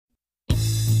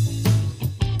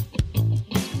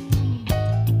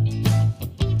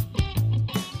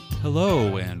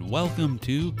Hello and welcome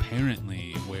to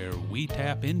Parently, where we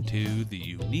tap into the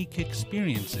unique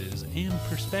experiences and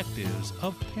perspectives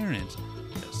of parents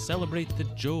to celebrate the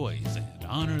joys and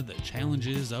honor the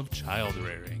challenges of child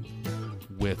rearing.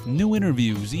 With new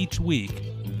interviews each week,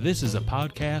 this is a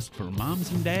podcast for moms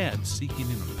and dads seeking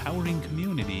an empowering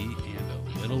community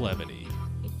and a little levity.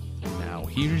 Now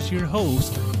here's your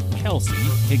host, Kelsey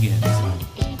Higgins.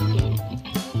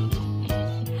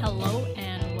 Hello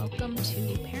and welcome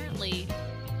to Parently.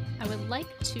 I would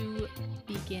like to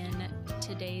begin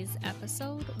today's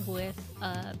episode with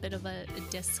a bit of a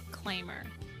disclaimer.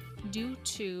 Due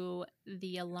to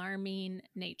the alarming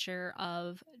nature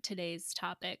of today's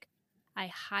topic, I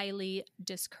highly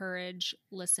discourage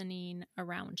listening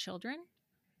around children.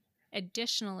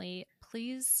 Additionally,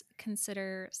 please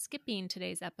consider skipping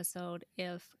today's episode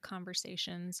if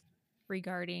conversations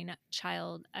regarding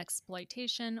child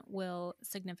exploitation will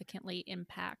significantly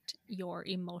impact your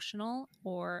emotional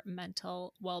or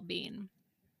mental well-being.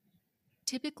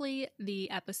 Typically, the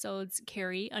episodes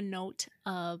carry a note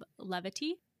of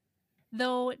levity,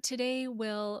 though today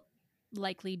will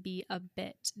likely be a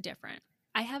bit different.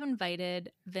 I have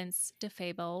invited Vince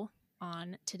DeFabo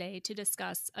on today to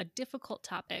discuss a difficult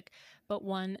topic, but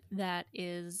one that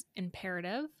is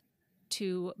imperative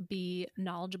to be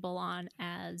knowledgeable on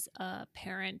as a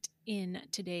parent in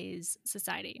today's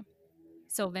society.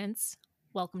 So Vince,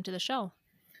 welcome to the show.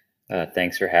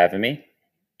 Thanks for having me.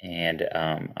 And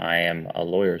I am a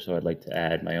lawyer, so I'd like to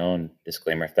add my own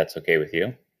disclaimer if that's okay with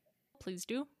you. Please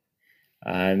do.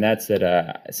 And that's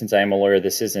that since I am a lawyer,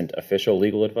 this isn't official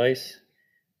legal advice.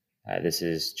 This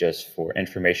is just for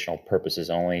informational purposes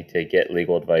only. To get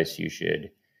legal advice, you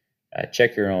should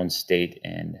check your own state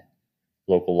and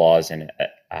local laws and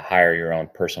hire your own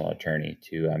personal attorney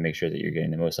to make sure that you're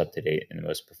getting the most up-to-date and the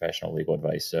most professional legal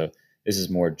advice. So this is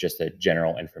more just a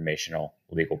general informational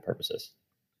legal purposes.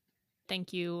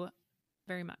 Thank you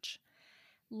very much.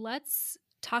 Let's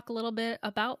talk a little bit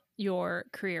about your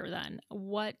career then.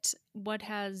 What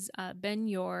has been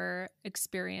your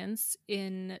experience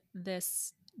in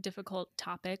this difficult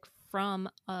topic from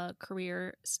a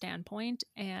career standpoint,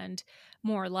 and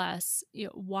more or less,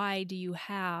 why do you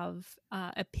have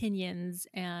opinions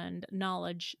and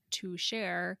knowledge to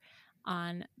share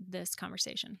on this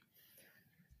conversation?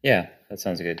 Yeah, that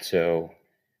sounds good. So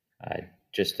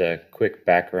just a quick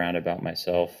background about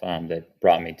myself that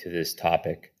brought me to this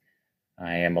topic.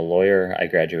 I am a lawyer. I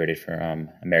graduated from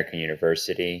American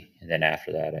University, and then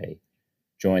after that, I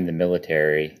joined the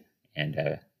military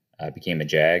and became a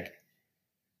JAG.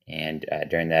 And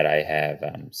during that, I have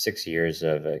 6 years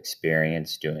of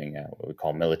experience doing what we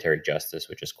call military justice,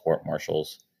 which is court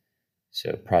martials.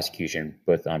 So prosecution,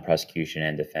 both on prosecution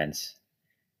and defense.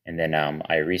 And then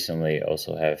I recently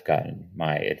also have gotten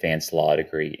my advanced law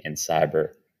degree in cyber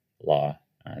law,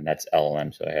 and that's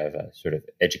LLM. So I have a sort of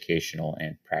educational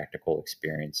and practical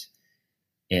experience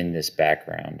in this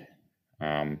background.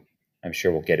 I'm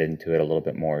sure we'll get into it a little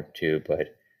bit more too,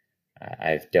 but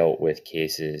I've dealt with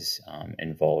cases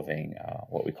involving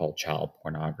what we call child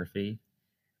pornography.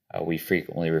 We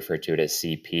frequently refer to it as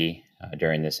CP.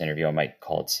 During this interview, I might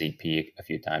call it CP a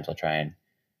few times. I'll try and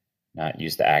not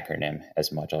use the acronym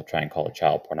as much. I'll try and call it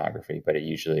child pornography, but it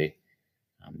usually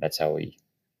that's how we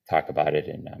talk about it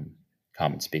in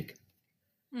common speak.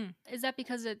 Is that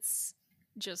because it's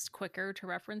just quicker to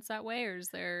reference that way, or is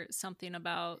there something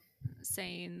about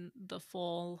saying the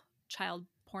full child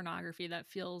pornography that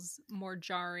feels more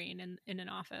jarring in an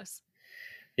office?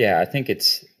 Yeah, I think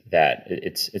it's that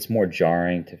it's more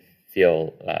jarring to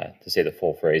feel to say the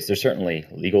full phrase. There's certainly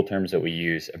legal terms that we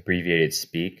use, abbreviated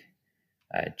speak,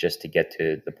 just to get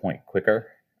to the point quicker.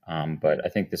 But I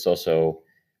think this also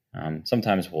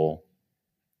sometimes we'll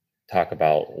talk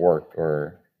about work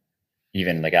or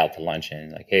even like out to lunch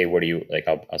and like, hey, what do you like?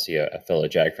 I'll see a fellow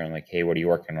JAG friend like, hey, what are you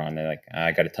working on? They're like,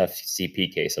 I got a tough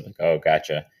CP case. I'm like, oh,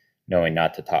 gotcha. Knowing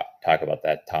not to talk about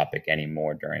that topic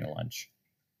anymore during lunch.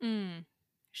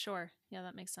 Sure. Yeah,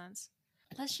 that makes sense.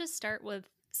 Let's just start with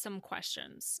some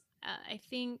questions. I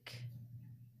think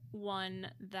one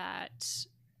that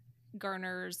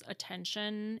garners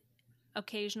attention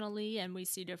occasionally, and we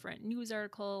see different news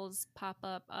articles pop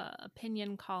up,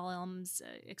 opinion columns,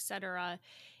 etc.,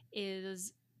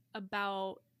 is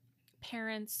about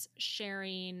parents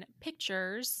sharing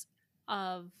pictures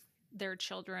of their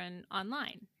children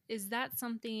online. Is that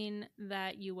something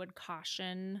that you would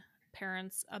caution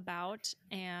parents about?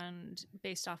 And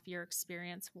based off your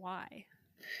experience, why?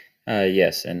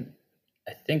 Yes, and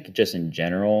I think just in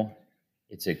general,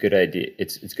 it's a good idea.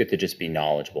 It's good to just be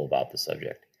knowledgeable about the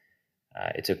subject.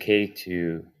 It's okay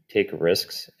to take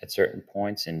risks at certain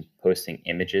points in posting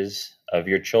images of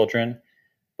your children,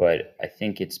 but I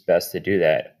think it's best to do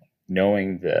that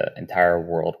knowing the entire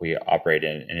world we operate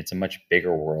in, and it's a much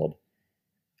bigger world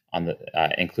on the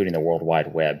including the World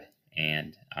Wide Web,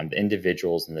 and the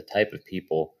individuals and the type of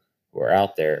people who are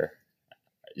out there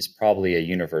is probably a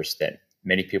universe that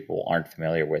many people aren't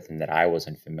familiar with, and that I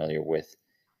wasn't familiar with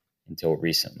until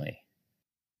recently.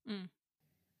 Mm.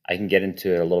 I can get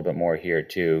into it a little bit more here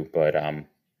too, but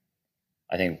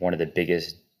I think one of the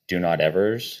biggest do not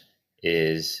evers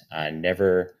is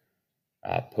never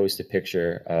post a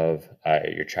picture of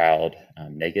your child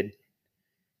naked.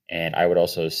 And I would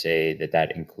also say that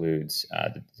that includes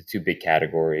the two big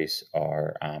categories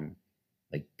are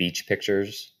like beach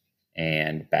pictures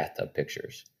and bathtub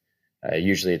pictures.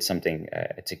 Usually it's something,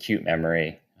 it's a cute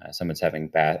memory. Someone's having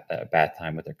bath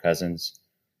time with their cousins,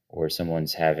 or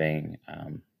someone's having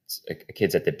a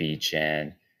kid's at the beach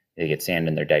and they get sand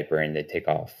in their diaper and they take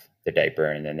off the diaper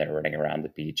and then they're running around the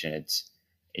beach, and it's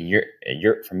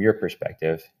from your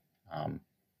perspective,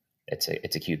 it's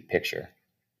a cute picture.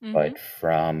 Mm-hmm. But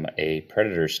from a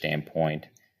predator standpoint,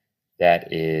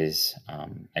 that is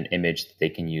an image that they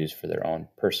can use for their own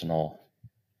personal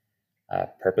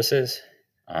purposes.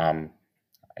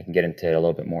 I can get into it a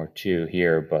little bit more too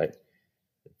here, but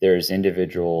there's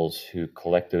individuals who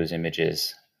collect those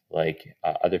images like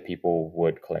other people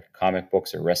would collect comic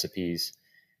books or recipes,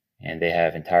 and they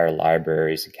have entire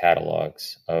libraries and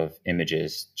catalogs of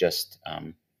images just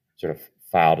sort of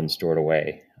filed and stored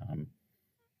away.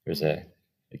 There's a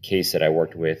case that I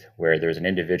worked with where there was an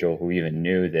individual who even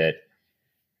knew that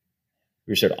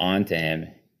we were sort of onto him,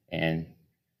 and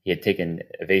he had taken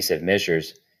evasive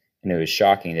measures, and it was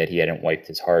shocking that he hadn't wiped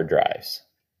his hard drives,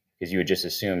 because you would just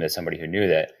assume that somebody who knew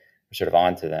that was sort of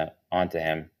onto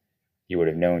him, he would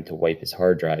have known to wipe his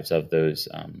hard drives of those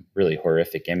really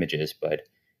horrific images, but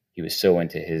he was so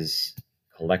into his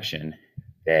collection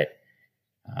that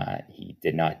he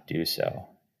did not do so.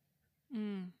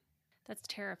 That's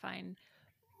terrifying.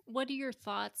 What are your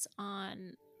thoughts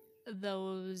on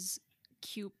those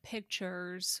cute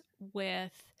pictures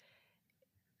with,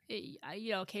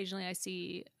 occasionally I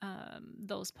see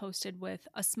those posted with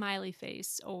a smiley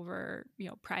face over,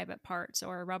 private parts,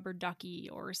 or a rubber ducky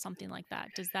or something like that.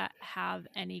 Does that have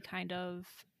any kind of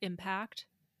impact?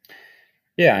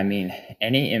 Yeah, I mean,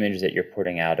 any image that you're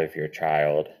putting out of your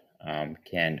child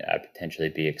can potentially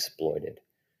be exploited.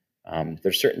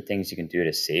 There's certain things you can do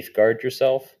to safeguard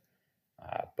yourself,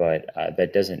 but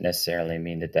that doesn't necessarily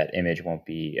mean that that image won't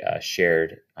be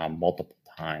shared multiple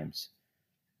times.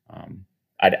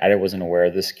 I wasn't aware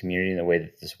of this community and the way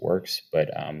that this works, but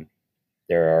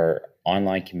there are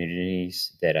online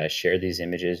communities that share these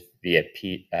images via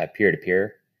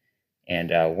peer-to-peer.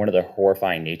 And one of the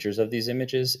horrifying natures of these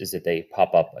images is that they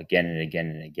pop up again and again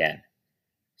and again.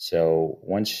 So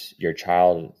once your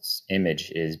child's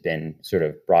image has been sort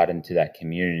of brought into that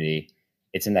community,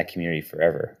 it's in that community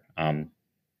forever. One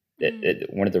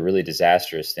of the really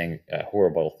disastrous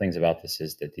horrible things about this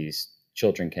is that these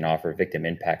children can offer victim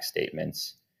impact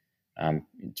statements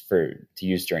to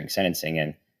use during sentencing,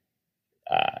 and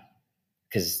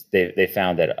because they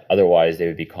found that otherwise they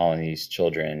would be calling these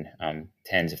children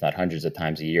tens, if not hundreds of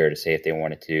times a year to say if they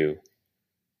wanted to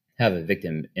have a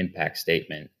victim impact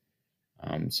statement.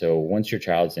 So once your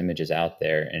child's image is out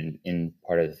there and in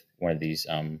part of one of these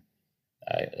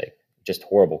like just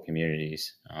horrible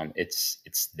communities,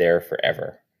 it's there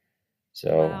forever.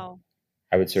 So wow.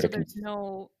 I would sort So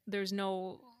of there's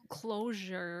no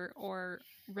closure or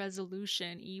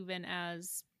resolution, even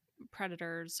as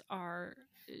predators are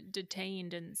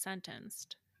detained and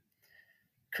sentenced.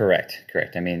 Correct.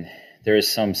 I mean, there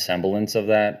is some semblance of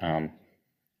that.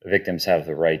 Victims have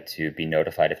the right to be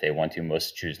notified if they want to.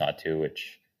 Most choose not to,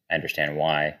 which I understand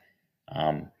why.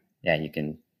 Yeah, you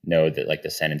can know that like the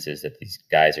sentences that these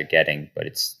guys are getting, but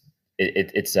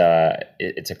it's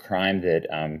a crime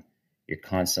that you're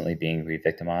constantly being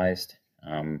re-victimized.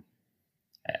 I'm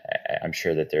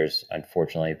sure that there's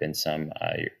unfortunately been some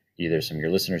either some of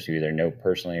your listeners who either know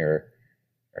personally or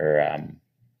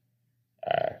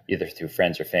either through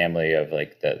friends or family of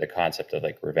like the concept of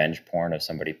like revenge porn, of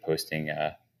somebody posting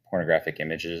pornographic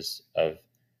images of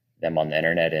them on the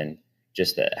internet, and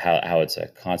just how it's a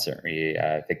constant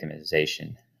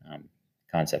victimization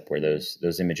concept where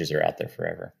those images are out there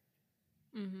forever.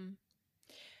 Mm-hmm.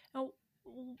 Oh,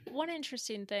 one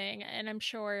interesting thing, and I'm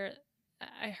sure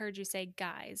I heard you say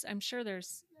guys. I'm sure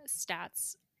there's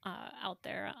stats out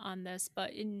there on this,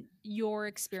 but in your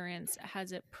experience,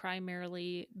 has it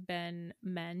primarily been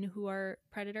men who are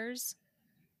predators?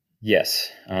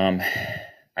 Yes,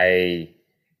 I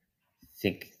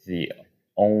think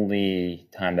only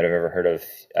time that I've ever heard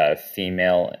of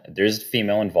female. There's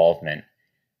female involvement,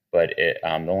 but the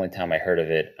only time I heard of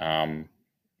it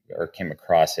or came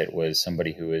across it was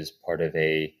somebody who was part of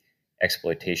a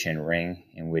exploitation ring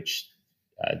in which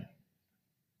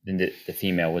the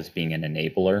female was being an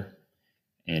enabler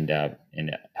and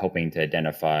helping to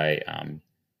identify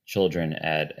children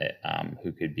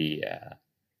who could be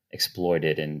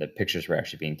exploited, and the pictures were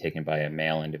actually being taken by a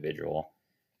male individual.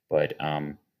 But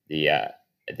I'd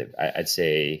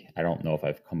say I don't know if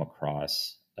I've come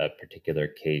across a particular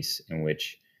case in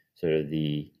which sort of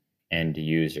the end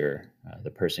user,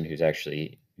 the person who's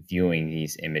actually viewing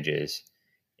these images,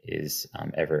 is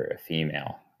ever a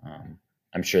female.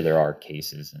 I'm sure there are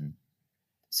cases and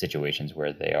situations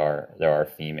where there are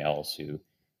females who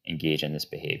engage in this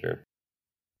behavior.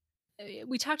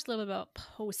 We talked a little bit about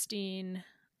posting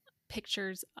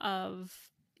pictures of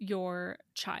your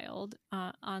child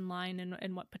online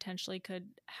and what potentially could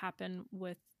happen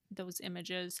with those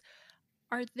images.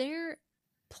 Are there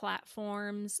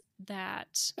platforms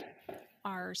that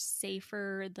are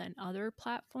safer than other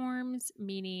platforms?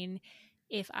 Meaning,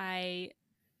 if I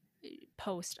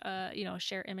post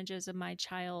share images of my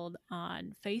child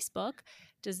on Facebook,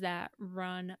 does that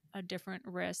run a different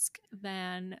risk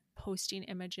than posting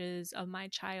images of my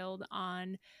child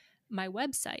on my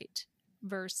website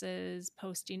versus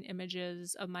posting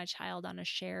images of my child on a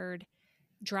shared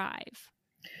drive?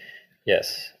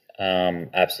 Yes,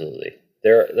 absolutely.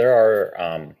 There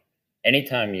are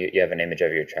anytime you have an image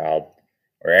of your child,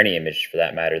 or any image for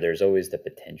that matter, there's always the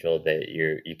potential that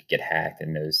you could get hacked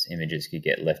and those images could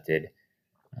get lifted,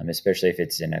 especially if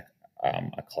it's in a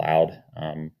cloud,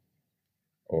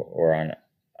 or on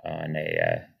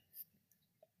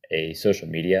a social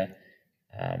media.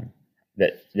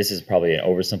 That this is probably an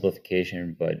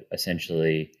oversimplification, but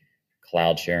essentially,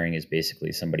 cloud sharing is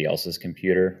basically somebody else's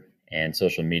computer, and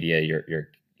social media you're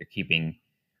keeping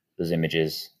those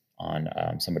images on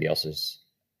somebody else's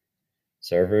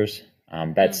servers.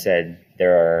 That said,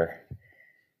 there are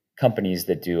companies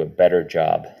that do a better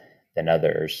job than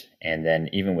others, and then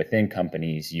even within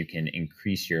companies, you can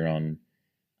increase your own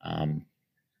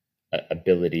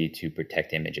ability to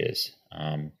protect images.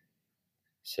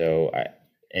 So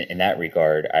in that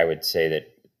regard, I would say that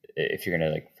if you're going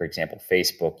to, like, for example,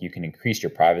 Facebook, you can increase your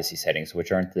privacy settings,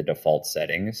 which aren't the default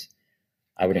settings.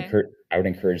 I would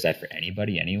encourage that for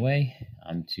anybody anyway,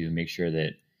 to make sure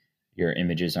that your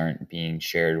images aren't being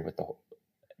shared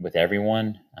with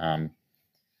everyone.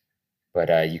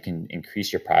 But you can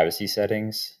increase your privacy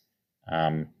settings.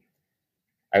 I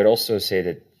would also say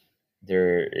that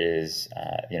there is,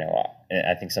 and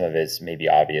I think some of it's maybe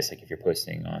obvious, like if you're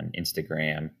posting on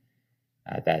Instagram,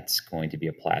 that's going to be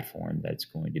a platform that's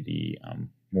going to be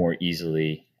more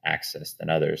easily accessed than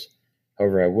others.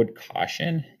 However, I would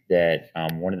caution that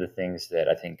one of the things that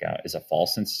I think is a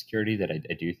false sense of security that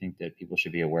I do think that people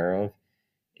should be aware of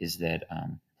is that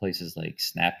places like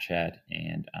Snapchat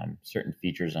and certain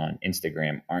features on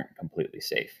Instagram aren't completely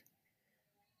safe.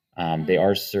 They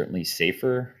are certainly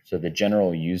safer, so the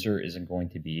general user isn't going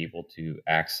to be able to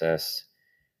access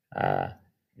a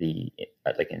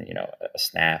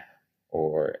snap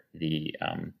or the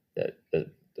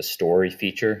story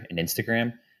feature in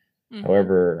Instagram.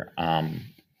 However,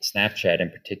 Snapchat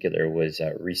in particular was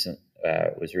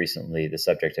recently the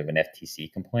subject of an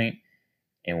FTC complaint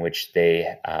in which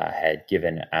they had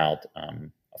given out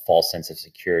a false sense of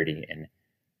security in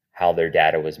how their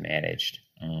data was managed.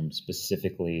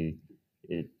 Specifically,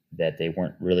 that they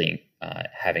weren't really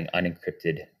having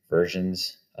unencrypted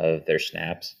versions of their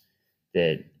snaps,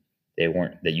 that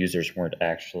the users weren't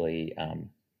actually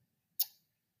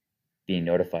being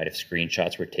notified if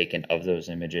screenshots were taken of those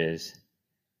images,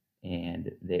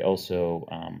 and they also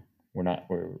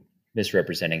were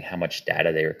misrepresenting how much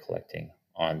data they were collecting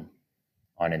on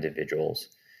individuals.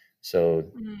 So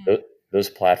those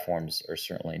platforms are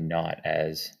certainly not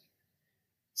as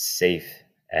safe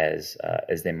as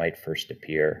they might first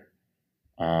appear.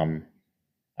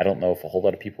 I don't know if a whole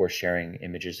lot of people are sharing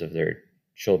images of their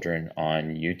children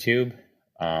on YouTube,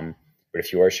 but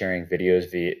if you are sharing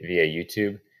videos via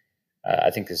YouTube,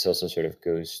 I think this also sort of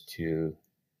goes to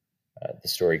the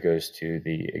story goes to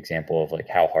the example of like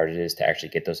how hard it is to actually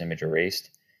get those images erased.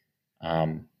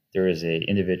 There is a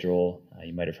individual,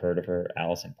 you might have heard of her,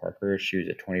 Allison Parker. She was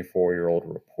a 24-year-old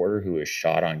reporter who was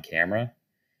shot on camera.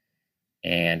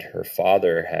 And her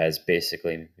father has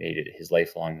basically made it his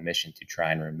lifelong mission to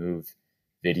try and remove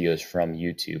videos from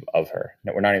YouTube of her.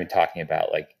 Now, we're not even talking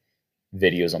about like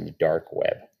videos on the dark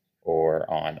web or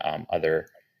on other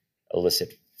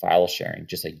illicit file sharing,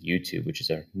 just like YouTube, which is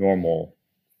a normal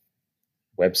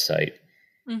website.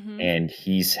 Mm-hmm. And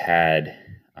he's had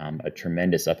a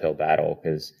tremendous uphill battle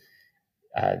because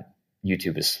uh,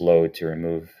 YouTube is slow to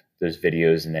remove those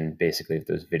videos, and then basically, if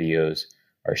those videos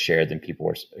are shared, then people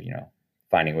are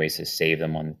finding ways to save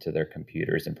them onto their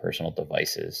computers and personal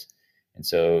devices. And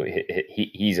so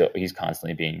he's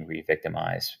constantly being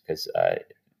re-victimized because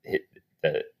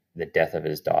the the death of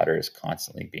his daughter is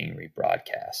constantly being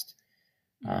rebroadcast.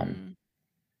 Um, Mm.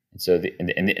 and so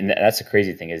and that's the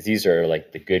crazy thing is these are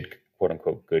like the good, quote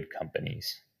unquote, good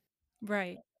companies.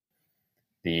 Right.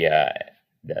 The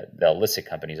the illicit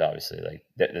companies, obviously, like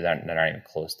they're not even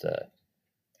close to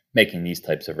making these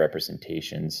types of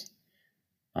representations.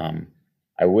 Um,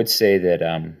 I would say that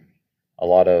a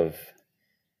lot of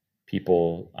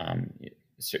people,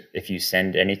 if you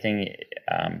send anything,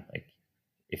 like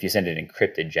if you send it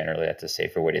encrypted, generally that's a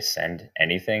safer way to send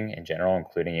anything in general,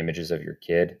 including images of your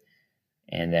kid.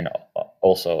 And then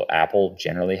also, Apple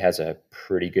generally has a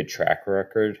pretty good track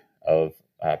record of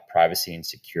privacy and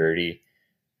security.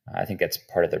 I think that's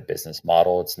part of their business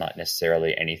model. It's not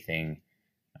necessarily anything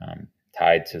um,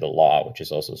 tied to the law, which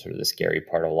is also sort of the scary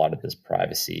part of a lot of this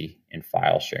privacy and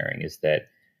file sharing, is that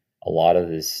a lot of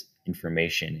this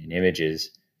information and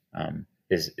images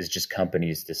is just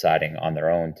companies deciding on their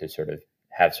own to sort of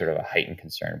have sort of a heightened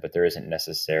concern, but there isn't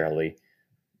necessarily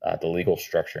the legal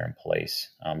structure in place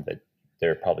that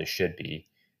there probably should be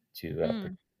to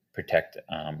Mm. protect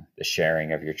the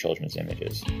sharing of your children's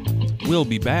images. We'll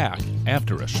be back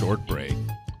after a short break.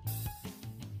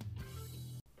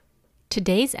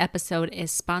 Today's episode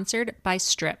is sponsored by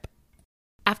Strip.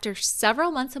 After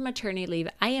several months of maternity leave,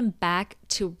 I am back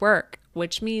to work,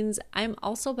 which means I'm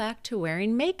also back to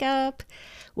wearing makeup.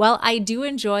 While I do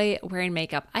enjoy wearing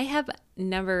makeup, I have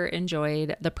never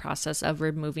enjoyed the process of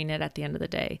removing it at the end of the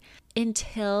day.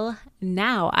 Until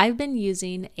now, I've been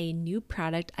using a new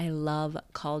product I love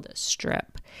called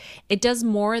Strip. It does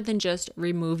more than just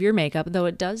remove your makeup, though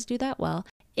it does do that well.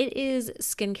 It is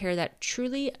skincare that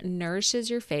truly nourishes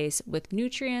your face with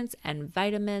nutrients and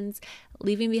vitamins,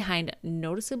 leaving behind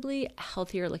noticeably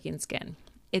healthier looking skin.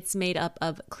 It's made up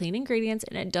of clean ingredients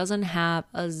and it doesn't have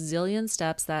a zillion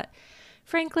steps that,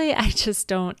 frankly, I just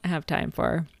don't have time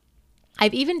for.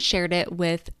 I've even shared it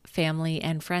with family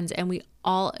and friends, and we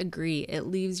all agree it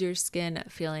leaves your skin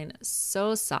feeling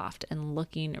so soft and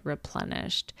looking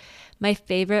replenished. My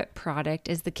favorite product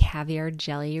is the Caviar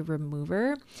Jelly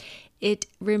Remover. It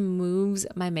removes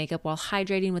my makeup while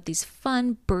hydrating with these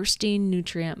fun, bursting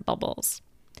nutrient bubbles.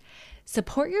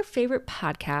 Support your favorite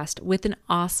podcast with an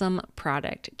awesome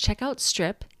product. Check out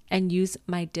Strip and use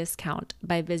my discount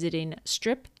by visiting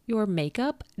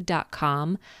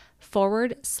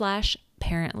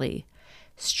stripyourmakeup.com/parently.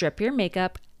 Strip your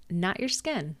makeup, not your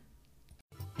skin.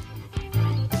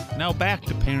 Now back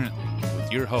to Parently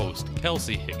with your host,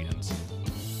 Kelsey Higgins.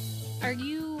 Are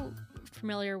you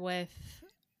familiar with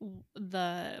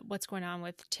what's going on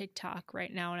with TikTok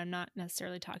right now? And I'm not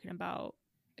necessarily talking about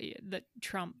the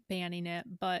Trump banning it,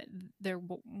 but there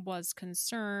was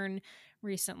concern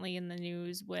recently in the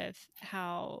news with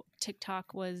how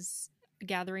TikTok was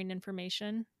gathering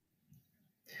information.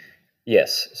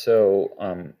 Yes. So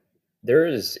there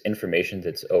is information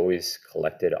that's always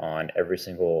collected on every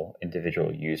single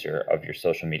individual user of your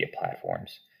social media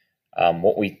platforms.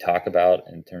 What we talk about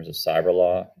in terms of cyber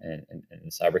law and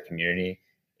the cyber community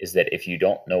is that if you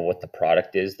don't know what the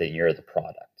product is, then you're the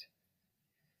product.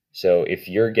 So if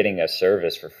you're getting a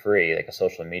service for free, like a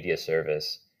social media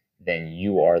service, then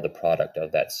you are the product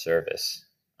of that service.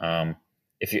 Um,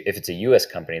 if it's a U.S.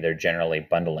 company, they're generally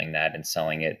bundling that and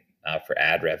selling it for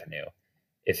ad revenue.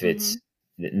 If Mm-hmm. it's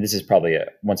and this is probably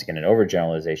once again an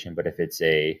overgeneralization, but if it's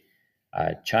a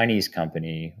Chinese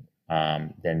company,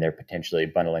 then they're potentially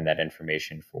bundling that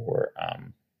information for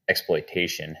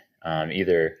exploitation.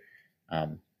 Either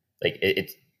like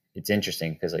it's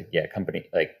interesting because like yeah, company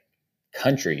like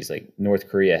countries like North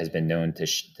Korea has been known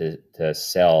to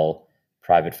sell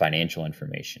private financial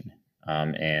information,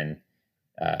 and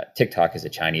TikTok is a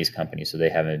Chinese company, so they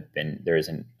haven't been there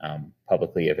isn't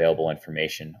publicly available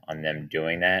information on them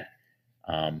doing that.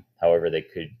 However, they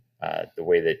could the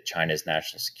way that China's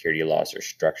national security laws are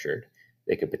structured,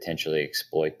 they could potentially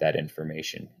exploit that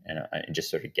information and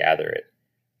just sort of gather it.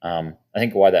 I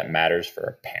think why that matters for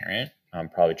a parent, I'm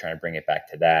probably trying to bring it back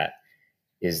to that,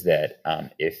 is that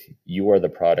if you are the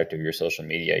product of your social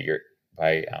media, you're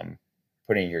by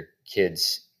putting your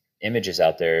kids' images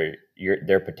out there,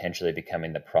 they're potentially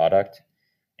becoming the product,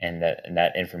 and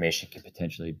that information can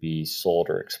potentially be sold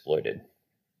or exploited.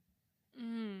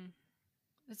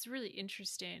 That's really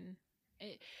interesting.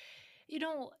 It, you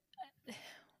know,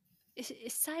 is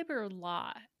cyber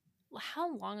law,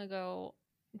 how long ago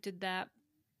did that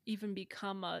even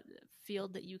become a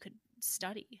field that you could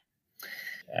study?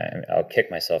 I'll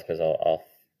kick myself because I'll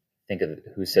think of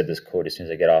who said this quote as soon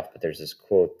as I get off. But there's this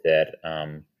quote that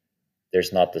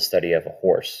there's not the study of a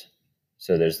horse.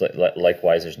 So there's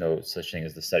likewise, there's no such thing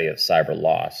as the study of cyber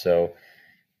law. So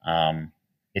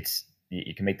it's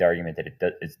you can make the argument that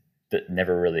it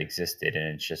never really existed,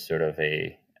 and it's just sort of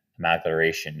a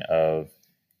amalgamation of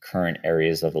current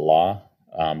areas of the law.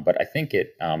 But I think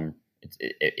it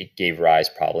gave rise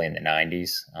probably in the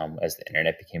 90s as the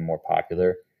internet became more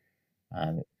popular.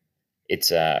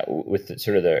 It's with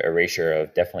sort of the erasure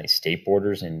of definitely state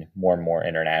borders and more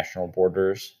international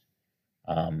borders.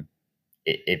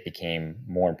 It became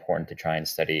more important to try and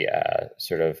study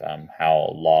sort of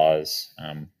how laws,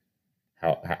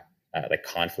 how like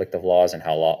conflict of laws and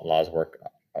how laws work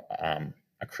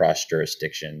across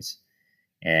jurisdictions.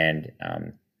 And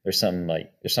there's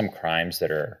some crimes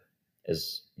that are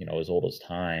as old as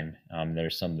time.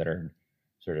 There's some that are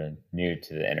sort of new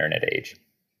to the internet age.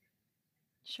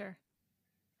 Sure.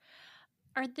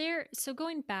 So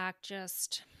going back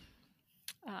just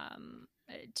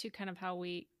to kind of how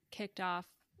we kicked off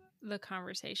the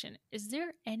conversation, is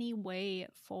there any way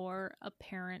for a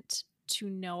parent to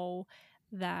know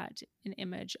that an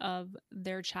image of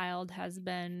their child has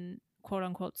been quote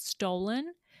unquote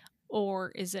stolen?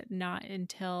 Or is it not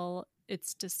until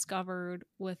it's discovered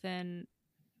within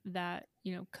that,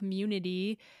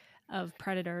 community of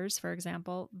predators, for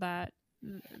example, that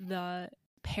the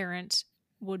parent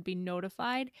would be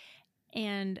notified?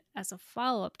 And as a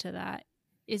follow-up to that,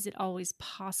 is it always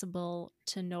possible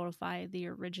to notify the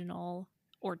original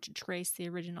or to trace the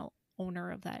original owner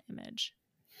of that image?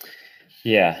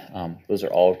 Yeah, those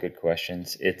are all good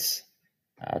questions.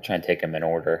 I'll try and take them in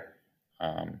order.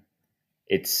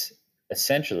 It's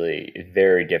essentially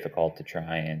very difficult to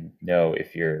try and know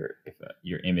if your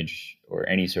image or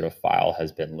any sort of file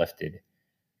has been lifted.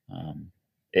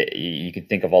 You can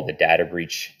think of all the data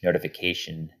breach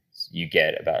notification you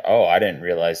get about, oh, I didn't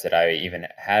realize that I even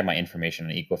had my information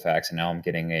on Equifax, and now I'm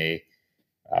getting a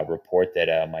report that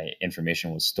my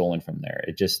information was stolen from there.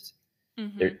 It just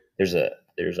there's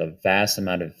a vast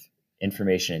amount of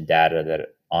information and data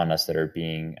that on us that are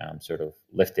being sort of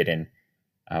lifted. And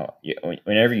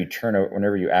whenever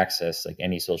you access like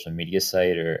any social media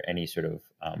site or any sort of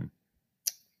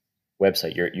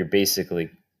website, you're basically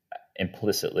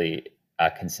implicitly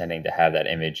consenting to have that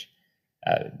image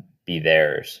be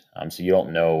theirs. So you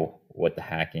don't know what the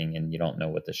hacking and you don't know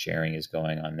what the sharing is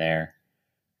going on there.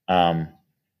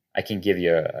 I can give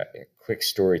you a quick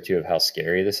story too of how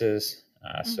scary this is.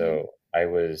 So I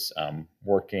was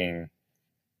working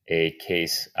a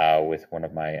case with one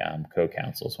of my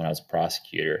co-counsels when I was a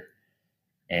prosecutor,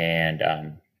 and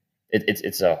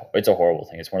it's a horrible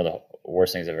thing. It's one of the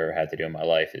worst things I've ever had to do in my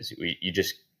life. Is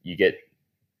you get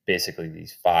basically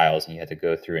these files, and you have to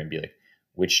go through and be like,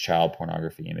 which child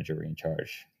pornography image are we in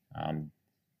charge?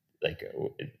 Like,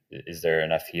 is there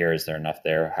enough here? Is there enough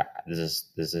there? Does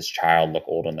this child look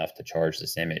old enough to charge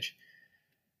this image?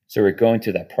 So we're going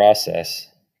through that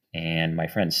process, and my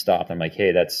friend stopped. I'm like,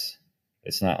 hey,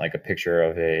 it's not like a picture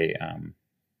of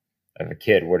a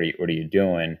kid. What are you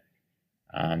doing?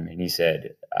 And he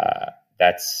said,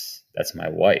 that's my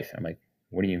wife. I'm like,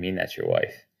 what do you mean that's your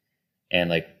wife? And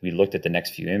like, we looked at the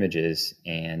next few images,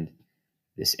 and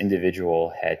this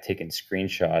individual had taken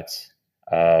screenshots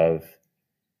of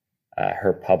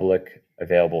her public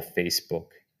available Facebook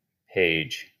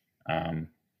page, and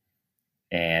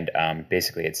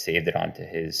basically had saved it onto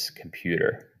his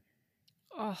computer.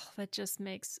 Oh, that just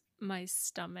makes my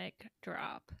stomach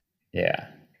drop. Yeah.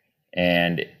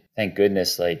 And thank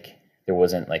goodness, like, there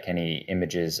wasn't like any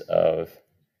images of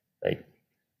like,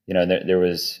 there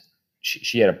was,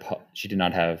 she did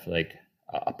not have like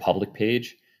a public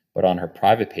page, but on her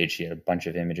private page, she had a bunch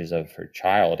of images of her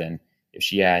child. And if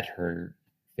she had her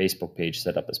Facebook page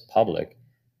set up as public,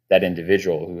 that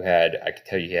individual I could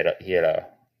tell you he had a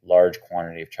large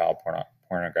quantity of child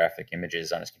pornographic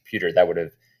images on his computer that would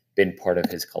have been part of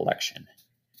his collection.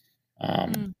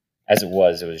 As it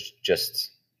was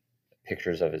just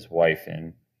pictures of his wife,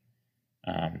 and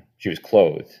she was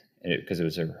clothed because it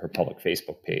was her public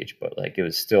Facebook page, but like it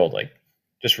was still like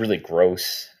just really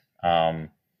gross,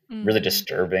 really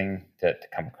disturbing to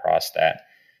come across that.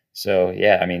 So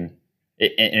yeah, I mean,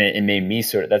 it made me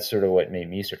that's sort of what made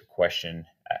me sort of question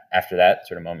after that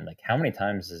sort of moment, like how many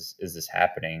times is this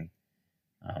happening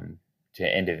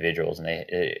to individuals, and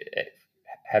they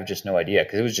have just no idea,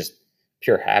 because it was just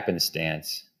pure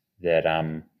happenstance that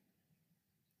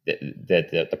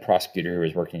the prosecutor who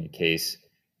was working the case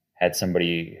had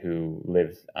somebody who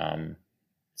lived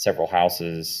several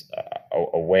houses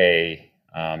away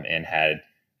and had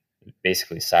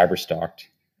basically cyber stalked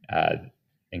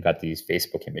and got these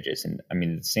Facebook images. And I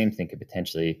mean, the same thing could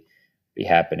potentially be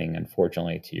happening,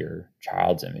 unfortunately, to your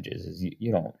child's images. Is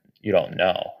you don't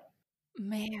know.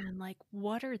 Man, like,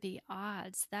 what are the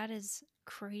odds? That is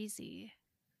crazy.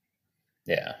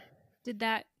 Yeah. Did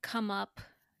that come up?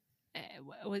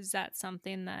 Was that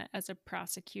something that, as a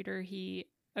prosecutor, he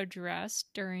addressed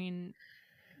during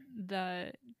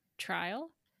the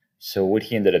trial? So what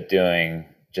he ended up doing,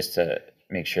 just to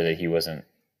make sure that he wasn't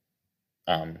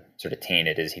sort of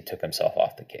tainted, is he took himself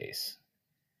off the case.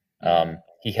 Mm,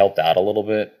 He helped out a little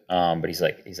bit, but he's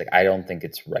like, I don't think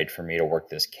it's right for me to work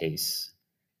this case,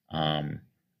 um,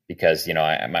 because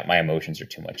my emotions are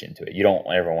too much into it. You don't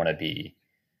ever want to be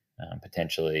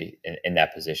potentially in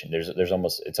that position. It's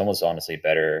almost honestly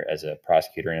better as a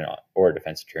prosecutor or a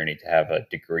defense attorney to have a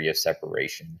degree of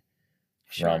separation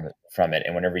sure. from it.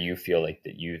 And whenever you feel like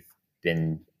that you've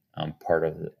been part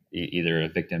of either a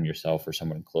victim yourself or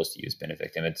someone close to you has been a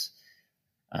victim, it's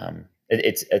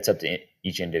up to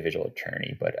each individual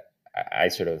attorney. But I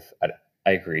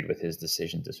agreed with his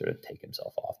decision to sort of take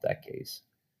himself off that case.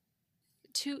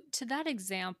 To that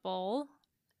example,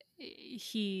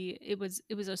 it was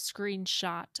a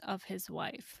screenshot of his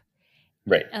wife.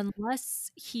 Right.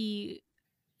 Unless he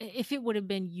if it would have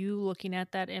been you looking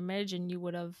at that image and you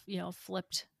would have,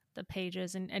 flipped the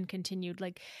pages and continued,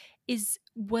 like,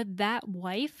 would that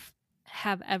wife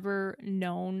have ever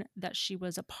known that she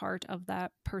was a part of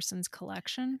that person's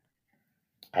collection?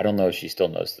 I don't know if she still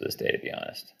knows to this day, to be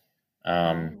honest.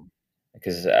 Um, Oh,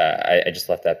 because I just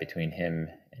left that between him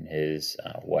and his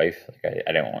wife. Like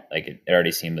I didn't want, like, it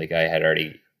already seemed like I had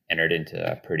already entered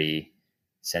into a pretty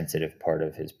sensitive part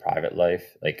of his private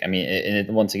life. Like, I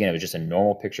mean, once again, it was just a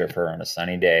normal picture of her on a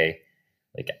sunny day,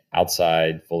 like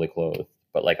outside, fully clothed.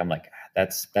 But like, I'm like,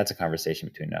 that's a conversation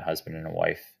between a husband and a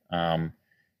wife.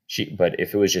 But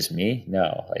if it was just me,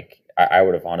 no, like I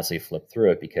would have honestly flipped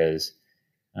through it, because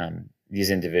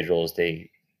these individuals,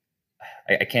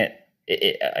 I can't.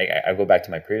 I go back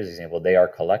to my previous example. They are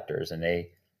collectors, and they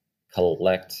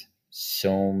collect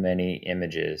so many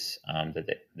images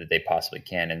that they possibly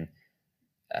can. And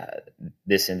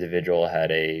this individual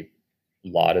had a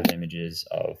lot of images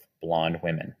of blonde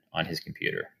women on his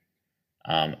computer,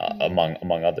 mm,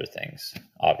 among other things,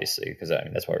 obviously, because I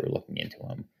mean that's why we're looking into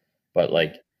them. But right.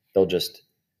 like, they'll just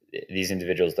these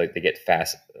individuals, like, they get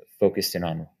fast focused in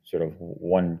on sort of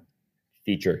one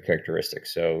feature characteristic.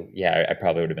 So yeah, I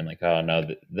probably would have been like, oh no,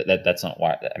 that's not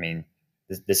why. I mean,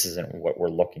 this isn't what we're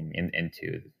looking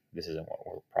into. This isn't what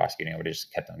we're prosecuting. I would have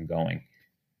just kept on going.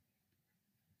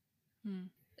 Hmm.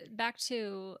 Back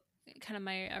to kind of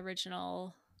my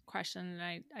original question,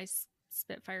 and I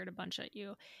spitfired a bunch at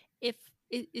you. If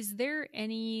is there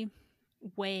any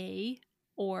way,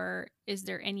 or is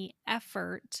there any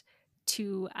effort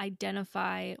to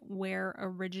identify where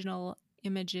original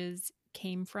images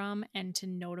came from and to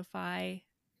notify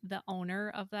the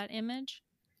owner of that image?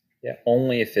 Yeah,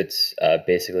 only if it's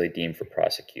basically deemed for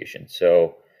prosecution.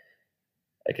 So,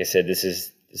 like I said, this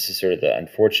is sort of the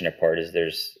unfortunate part, is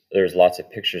there's lots of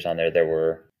pictures on there that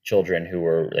were children who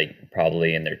were like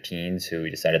probably in their teens who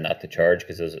we decided not to charge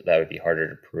because that would be harder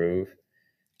to prove.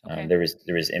 Okay. There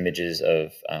was images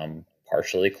of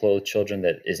partially clothed children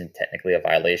that isn't technically a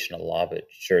violation of the law, but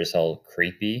sure as hell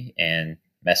creepy and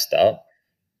messed up,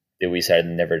 that we decided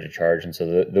never to charge. And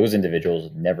so those individuals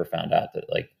never found out that,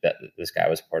 like, that this guy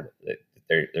was part of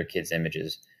their kids'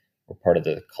 images were part of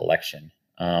the collection.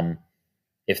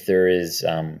 If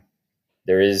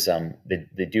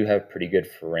they do have pretty good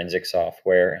forensic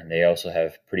software, and they also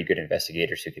have pretty good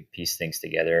investigators who could piece things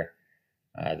together.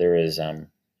 There is I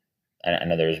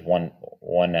know there was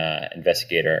one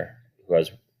investigator who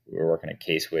we were working a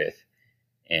case with,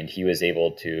 and he was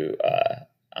able to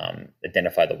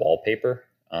identify the wallpaper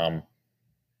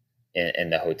in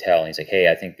the hotel. And he's like, "Hey,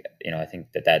 I think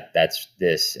that's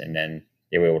this," and then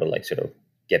they were able to, like, sort of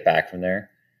get back from there.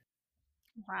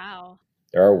 Wow.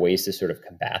 There are ways to sort of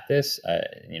combat this,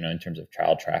 in terms of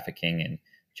child trafficking and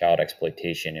child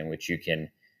exploitation, in which you can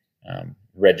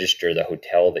register the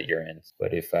hotel that you're in.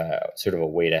 But if sort of a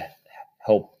way to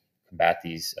help combat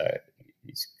these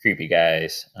creepy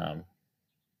guys,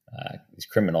 these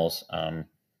criminals,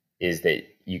 is that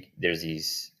you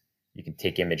can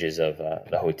take images of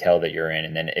the hotel that you're in,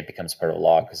 and then it becomes part of the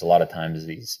log, because a lot of times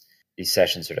these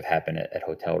sessions sort of happen at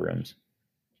hotel rooms.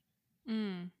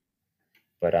 Mm.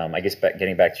 But I guess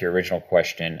getting back to your original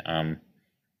question,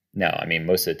 no, I mean,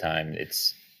 most of the time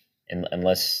it's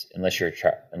unless your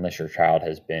child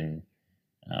has been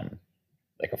um,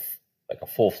 like a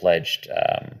full fledged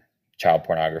child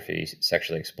pornography,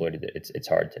 sexually exploited, it's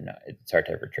hard to know. It's hard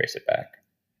to ever trace it back.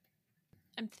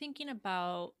 I'm thinking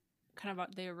about kind of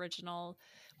about the original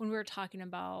when we were talking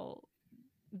about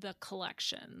the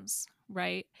collections,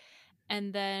 right?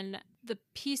 And then the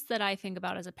piece that I think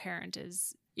about as a parent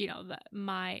is, that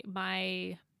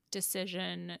my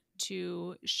decision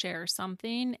to share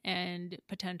something and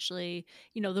potentially,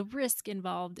 the risk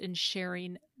involved in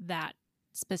sharing that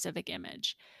specific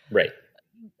image. Right.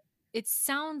 It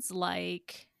sounds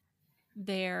like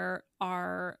there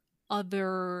are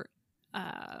other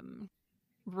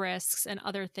risks and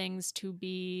other things to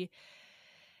be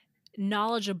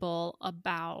knowledgeable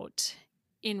about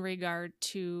in regard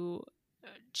to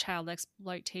child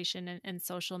exploitation and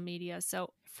social media.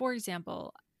 So, for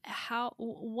example,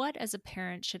 what as a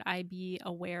parent should I be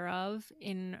aware of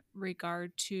in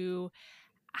regard to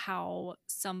how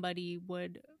somebody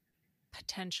would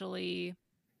potentially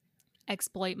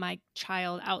exploit my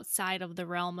child outside of the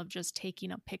realm of just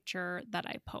taking a picture that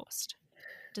I post?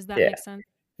 Does that Yeah. make sense?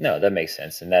 No, that makes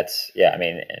sense. And that's, yeah, I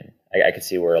mean, and I could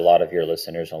see where a lot of your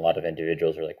listeners and a lot of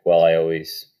individuals are like, well, I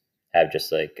always have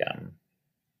just like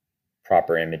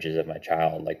proper images of my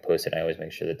child like posted. I always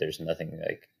make sure that there's nothing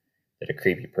like that a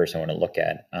creepy person want to look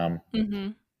at. Mm-hmm.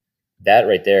 That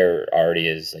right there already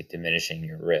is like diminishing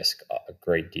your risk a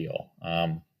great deal.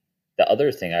 The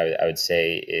other thing I would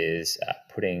say is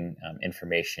putting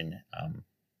information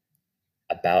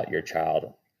about your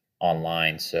child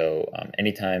online. So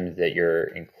anytime that you're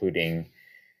including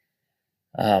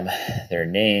um, their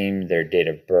name, their date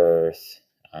of birth,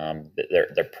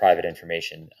 their private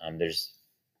information, there's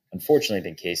unfortunately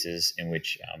been cases in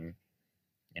which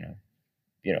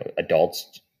you know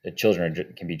adults, children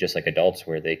can be just like adults,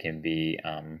 where they can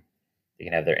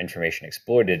have their information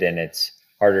exploited, and it's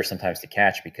harder sometimes to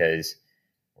catch because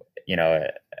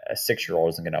a 6-year-old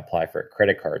isn't going to apply for a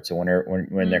credit card. So when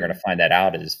they're going to find that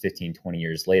out is 15, 20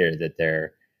 years later that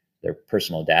their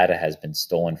personal data has been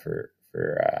stolen for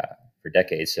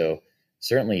decades. So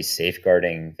certainly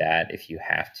safeguarding that, if you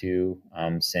have to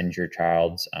send your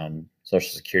child's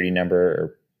social security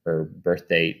number or birth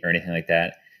date or anything like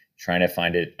that, trying to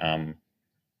find it,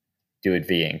 do it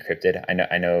via encrypted.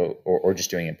 I know, or just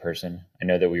doing it in person. I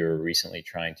know that we were recently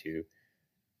trying to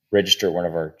register one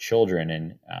of our children,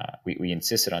 and we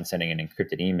insisted on sending an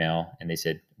encrypted email, and they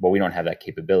said, well, we don't have that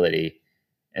capability.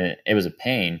 And it was a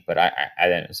pain, but I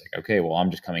then was like, okay, well,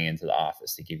 I'm just coming into the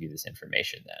office to give you this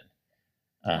information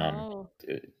then.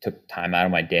 Took time out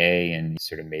of my day and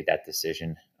sort of made that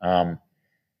decision.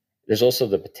 There's also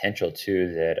the potential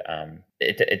too that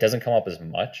it doesn't come up as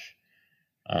much,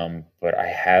 but I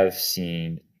have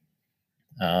seen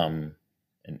and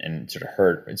sort of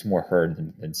heard, it's more heard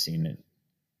than seen,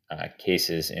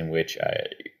 cases in which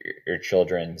your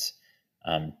children's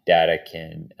data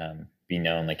can be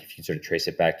known. Like if you sort of trace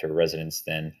it back to a residence,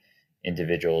 then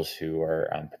individuals who are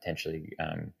potentially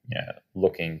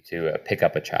looking to pick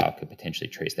up a child could potentially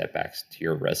trace that back to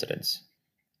your residence.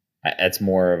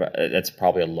 That's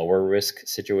probably a lower risk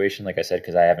situation, like I said,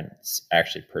 because I haven't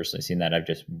actually personally seen that. I've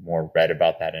just more read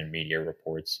about that in media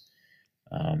reports.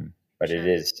 But Sure.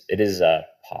 it is a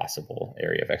possible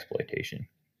area of exploitation.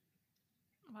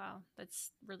 Wow,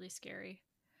 that's really scary.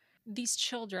 These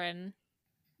children,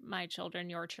 my children,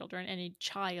 your children, any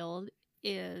child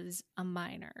is a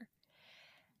minor.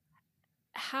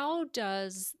 How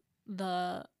does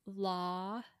the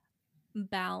law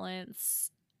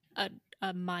balance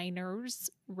a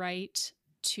minor's right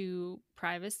to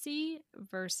privacy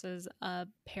versus a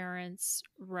parent's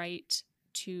right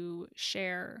to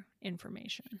share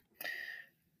information?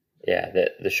 Yeah,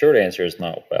 the short answer is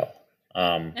not well.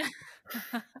 Um,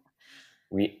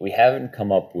 we haven't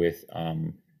come up with.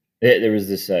 There was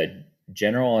this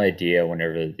general idea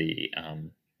whenever the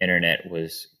internet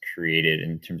was created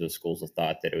in terms of schools of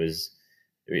thought that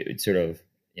it sort of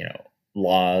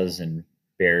laws and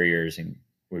barriers and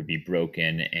would be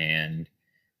broken, and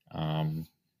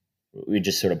we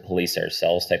just sort of police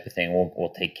ourselves type of thing.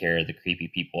 We'll take care of the creepy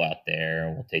people out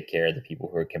there. We'll take care of the people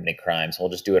who are committing crimes. We'll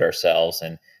just do it ourselves.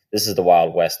 And this is the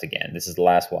Wild West again. This is the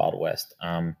last Wild West.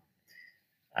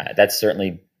 That's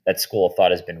certainly, that school of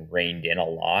thought has been reined in a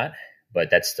lot, but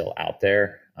that's still out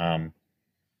there.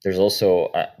 There's also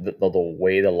the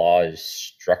way the law is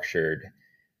structured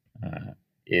uh,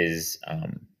 is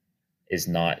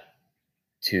not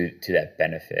to that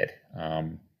benefit.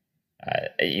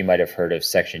 You might have heard of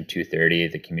Section 230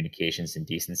 of the Communications and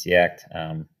Decency Act.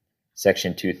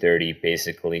 Section 230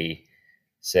 basically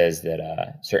says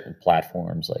that certain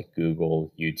platforms like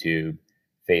Google, YouTube,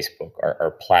 Facebook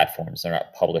are platforms. They're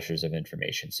not publishers of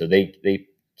information. So they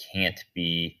can't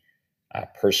be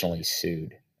personally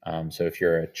sued. So if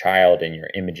you're a child and your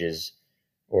images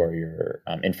or your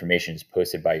information is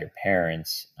posted by your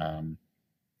parents,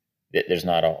 there's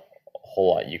not a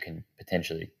whole lot you can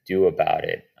potentially do about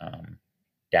it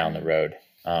down the Mm. road.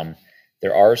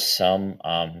 There are some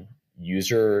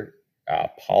user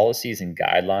policies and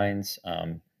guidelines.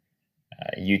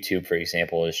 YouTube, for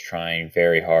example, is trying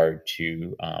very hard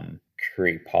to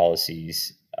create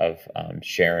policies of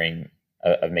sharing,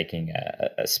 of making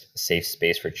a safe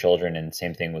space for children. And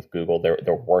same thing with Google;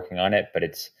 they're working on it, but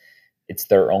it's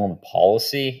their own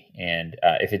policy. And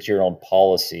if it's your own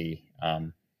policy,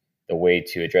 the way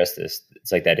to address this,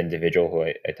 it's like that individual who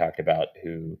I talked about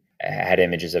who had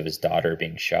images of his daughter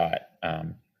being shot.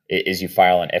 Is you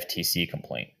file an FTC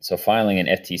complaint. So filing an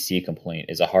FTC complaint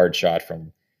is a hard shot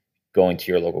from going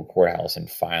to your local courthouse and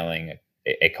filing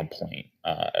a complaint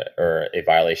or a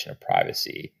violation of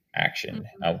privacy action,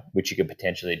 which you could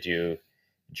potentially do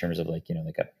in terms of like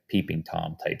a peeping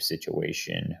tom type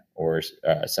situation, or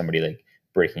somebody like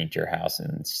breaking into your house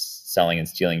and selling and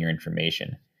stealing your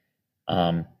information.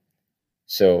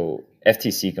 So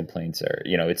FTC complaints are,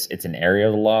 it's an area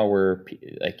of the law where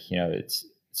it's,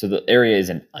 so the area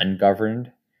isn't ungoverned,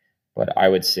 but I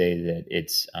would say that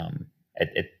it's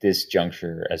at this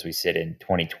juncture, as we sit in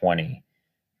 2020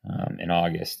 in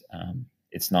August,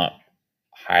 it's not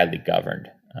highly governed.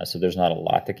 So there's not a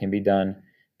lot that can be done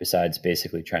besides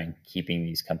basically trying keeping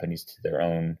these companies to their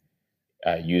own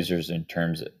users in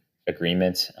terms of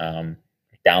agreements.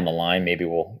 Down the line, maybe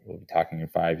we'll be talking in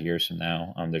 5 years from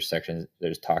now. There's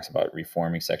talks about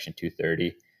reforming Section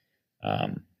 230.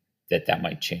 That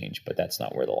might change, but that's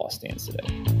not where the law stands today.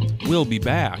 We'll be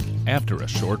back after a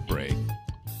short break.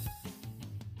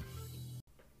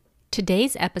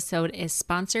 Today's episode is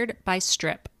sponsored by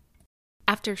Strip.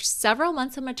 After several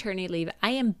months of maternity leave,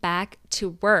 I am back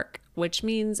to work, which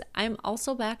means I'm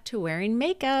also back to wearing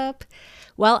makeup.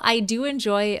 While I do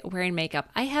enjoy wearing makeup,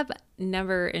 I have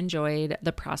never enjoyed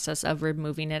the process of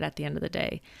removing it at the end of the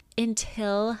day.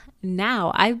 Until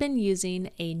now, I've been using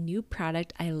a new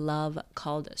product I love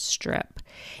called Strip.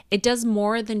 It does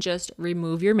more than just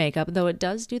remove your makeup, though it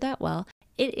does do that well.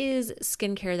 It is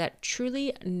skincare that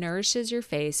truly nourishes your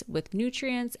face with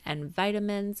nutrients and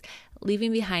vitamins,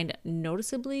 leaving behind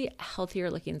noticeably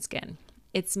healthier looking skin.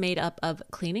 It's made up of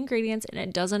clean ingredients and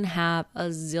it doesn't have a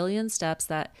zillion steps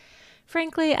that,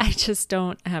 frankly, I just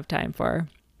don't have time for.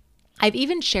 I've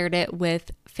even shared it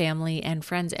with family and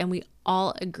friends, and we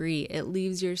all agree it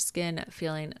leaves your skin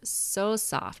feeling so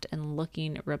soft and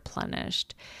looking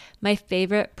replenished. My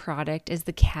favorite product is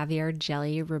the Caviar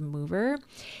Jelly Remover.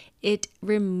 It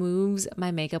removes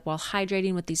my makeup while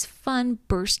hydrating with these fun,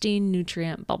 bursting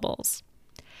nutrient bubbles.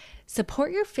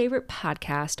 Support your favorite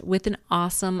podcast with an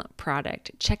awesome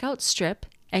product. Check out Strip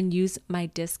and use my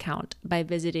discount by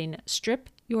visiting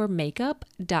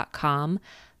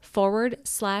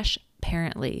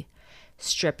stripyourmakeup.com/parently.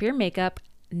 Strip your makeup,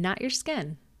 not your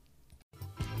skin.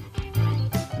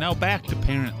 Now back to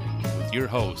Parently with your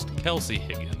host, Kelsey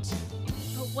Higgins.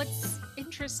 What's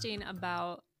interesting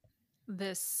about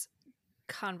this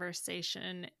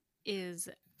conversation is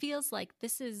feels like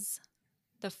this is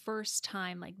the first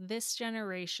time, like this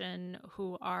generation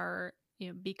who are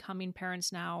becoming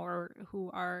parents now or who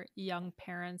are young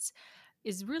parents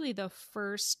is really the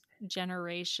first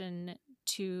generation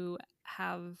to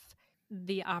have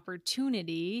the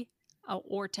opportunity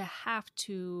or to have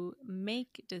to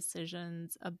make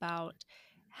decisions about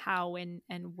how and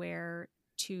where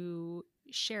to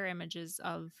share images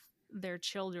of their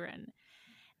children.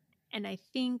 And I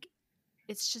think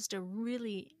it's just a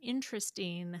really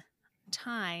interesting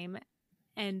time,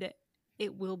 and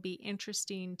it will be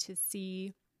interesting to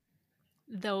see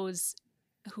those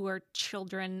who are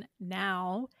children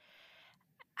now,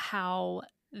 how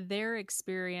their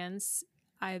experience,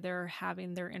 either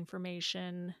having their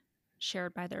information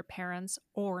shared by their parents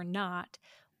or not,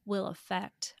 will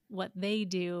affect what they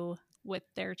do with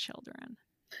their children.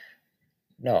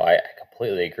 No, I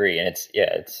completely agree, and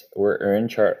we're in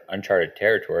uncharted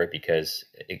territory because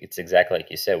it's exactly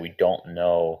like you said. We don't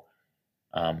know.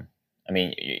 I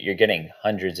mean, you're getting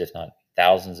hundreds, if not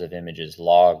thousands, of images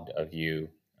logged of you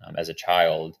as a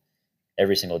child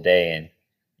every single day, and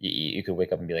you could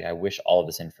wake up and be like, "I wish all of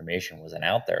this information wasn't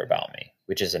out there about me."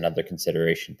 Which is another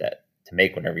consideration that to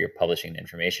make whenever you're publishing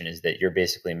information is that you're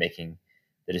basically making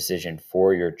the decision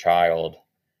for your child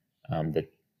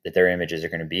that their images are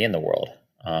going to be in the world.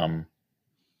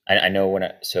 I know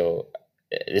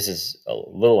this is a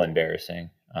little embarrassing,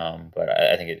 but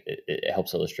I think it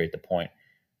helps illustrate the point.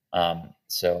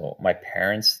 So my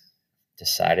parents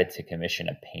decided to commission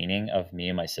a painting of me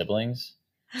and my siblings.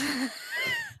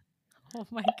 Oh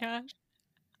my gosh.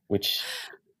 Which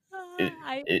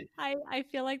I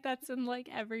feel like that's in like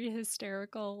every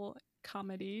hysterical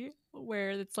comedy.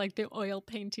 where it's like the oil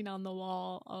painting on the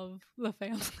wall of the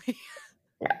family.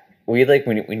 We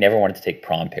never wanted to take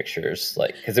prom pictures,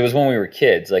 like, because it was when we were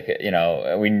kids, like,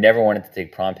 we never wanted to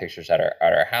take prom pictures at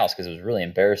our house because it was really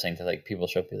embarrassing to, like, people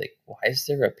show up and be like, why is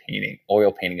there a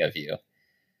oil painting of you?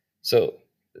 So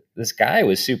this guy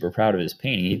was super proud of his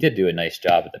painting. He did do a nice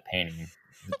job at the painting,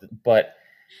 but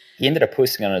he ended up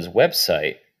posting on his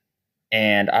website.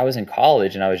 And I was in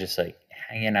college and I was just like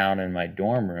hanging out in my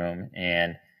dorm room,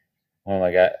 and oh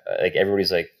my god, like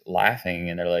everybody's like laughing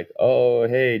and they're like, "Oh,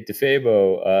 hey,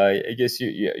 DeFabo, I guess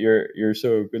you're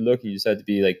so good looking. You just had to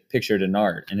be like pictured in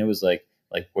art." And it was like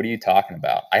what are you talking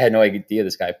about? I had no idea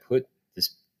this guy put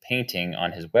this painting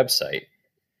on his website.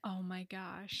 Oh my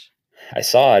gosh. I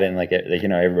saw it and like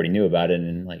everybody knew about it,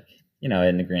 and like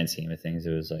in the grand scheme of things,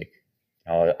 it was like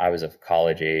I was of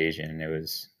college age, and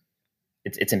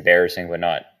it's embarrassing, but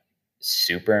not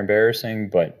super embarrassing.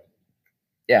 But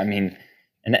yeah, I mean,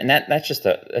 and that's just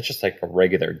like a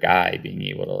regular guy being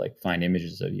able to like find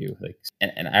images of you, like,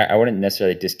 and I wouldn't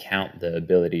necessarily discount the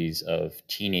abilities of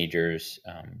teenagers.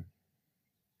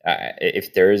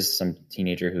 If there is some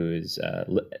teenager who is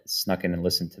snuck in and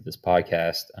listened to this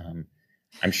podcast,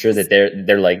 I'm sure that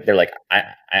they're like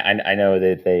I know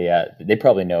that they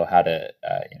probably know how to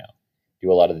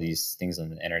do a lot of these things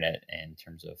on the internet in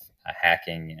terms of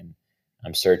hacking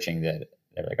and searching, that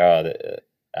they're like,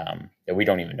 that we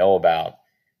don't even know about,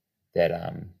 that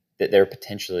they're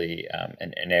potentially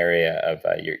an area of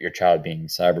your child being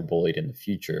cyberbullied in the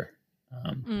future,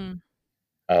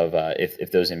 of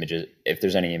if those images, if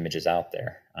there's any images out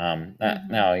there.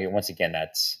 Now, once again,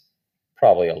 that's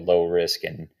probably a low risk,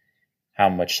 and how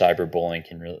much cyberbullying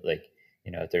can really, like,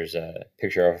 if there's a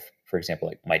picture of, for example,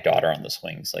 like my daughter on the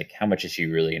swings, like how much is she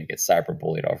really going to get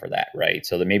cyberbullied over that, right?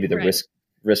 So that maybe the Right.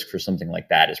 risk for something like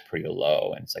that is pretty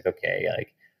low, and it's like, okay,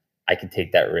 like I can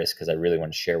take that risk because I really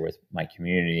want to share with my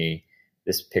community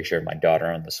this picture of my daughter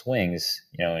on the swings,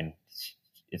 and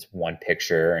it's one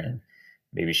picture, and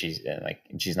maybe she's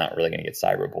not really going to get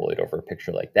cyberbullied over a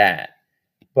picture like that.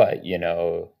 But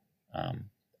um,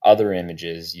 other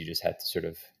images, you just have to sort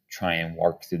of try and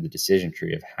work through the decision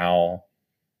tree of how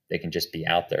they can just be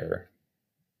out there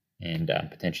and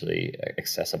potentially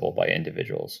accessible by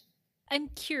individuals. I'm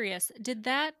curious, did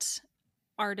that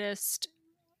artist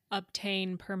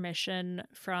obtain permission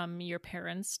from your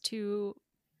parents to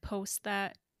post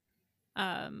that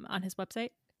on his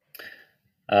website?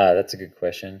 That's a good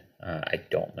question. I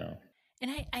don't know.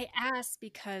 And I asked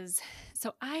because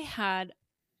so I had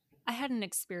an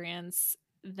experience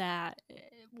that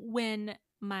when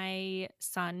my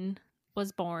son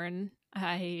was born,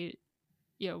 I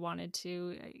wanted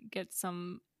to get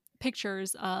some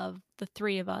pictures of the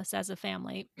three of us as a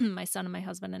family, my son and my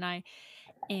husband and I,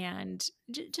 and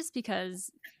just because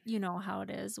you know how it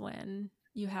is when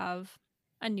you have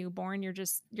a newborn,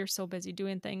 you're so busy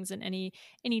doing things, and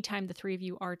anytime the three of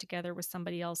you are together with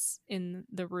somebody else in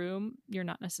the room, you're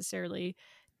not necessarily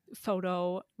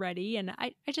photo ready. And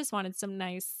I just wanted some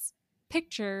nice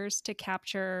pictures to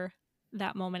capture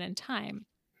that moment in time.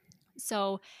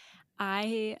 So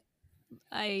I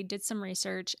I did some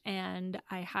research and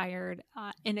I hired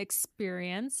an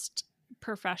experienced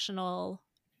professional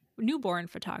newborn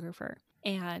photographer.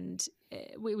 And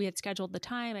we had scheduled the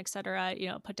time, et cetera,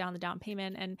 put down the down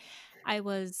payment. And I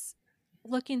was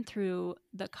looking through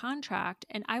the contract,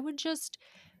 and I would just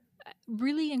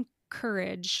really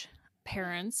encourage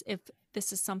parents, if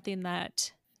this is something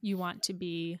that you want to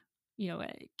be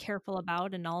careful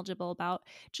about and knowledgeable about,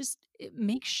 just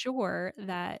make sure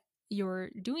that you're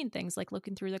doing things like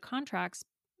looking through the contracts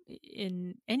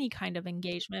in any kind of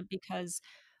engagement, because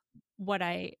what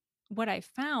i what I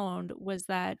found was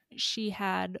that she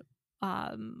had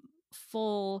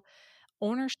full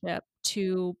ownership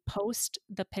to post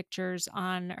the pictures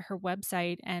on her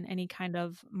website and any kind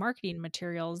of marketing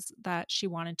materials that she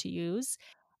wanted to use.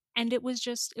 And it was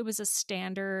a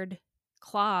standard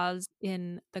clause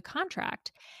in the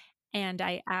contract. And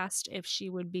I asked if she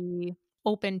would be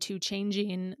open to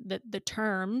changing the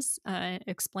terms,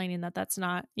 explaining that that's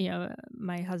not,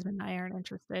 my husband and I aren't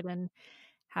interested in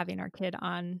having our kid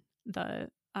on the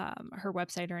her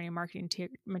website or any marketing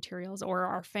materials, or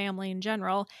our family in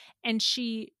general. And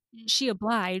she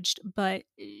obliged, but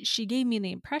she gave me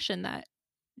the impression that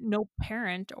no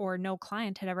parent or no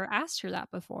client had ever asked her that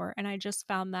before, and I just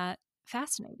found that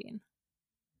fascinating.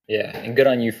 Yeah, and good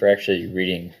on you for actually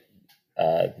reading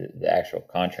the actual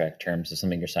contract terms of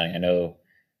something you're signing. I know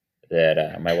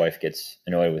that my wife gets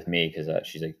annoyed with me because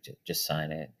she's like, just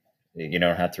sign it. You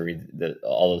don't have to read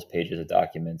all those pages of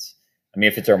documents. I mean,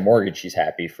 if it's our mortgage, she's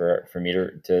happy for me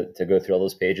to go through all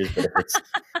those pages. But if it's,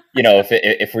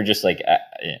 if we're just like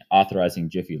authorizing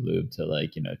Jiffy Lube to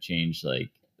like, change like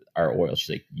our oil,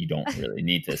 she's like, you don't really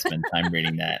need to spend time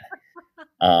reading that.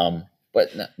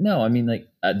 But no, I mean, like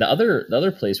the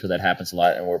other place where that happens a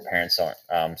lot and where parents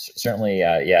aren't, certainly,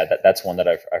 yeah, that's one that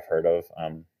I've heard of,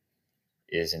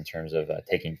 is in terms of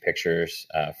taking pictures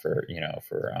for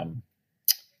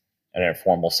an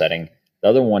informal setting. The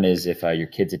other one is if your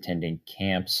kid's attending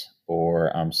camps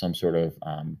or some sort of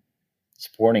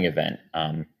sporting event.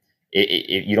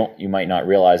 You might not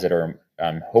realize it, or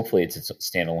hopefully it's a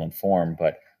standalone form,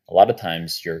 but a lot of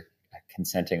times you're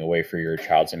consenting away for your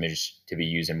child's image to be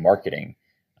used in marketing,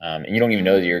 and you don't even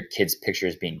know that your kid's picture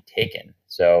is being taken.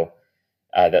 So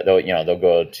they'll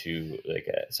go to like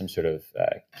some sort of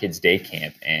kids day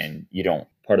camp, and you don't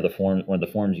part of the form. One of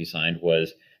the forms you signed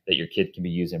was that your kid can be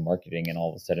used in marketing, and all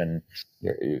of a sudden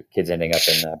your kid's ending up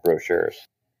in brochures.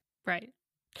 Right.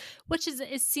 Which is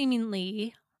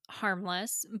seemingly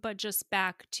harmless, but just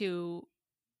back to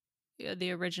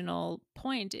the original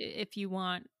point, if you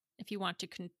want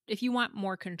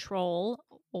more control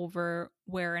over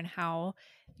where and how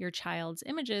your child's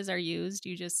images are used,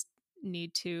 you just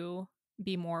need to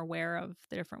be more aware of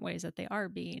the different ways that they are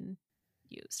being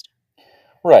used.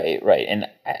 Right, right. And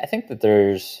I think that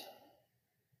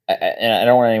and I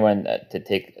don't want anyone to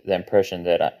take the impression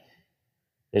that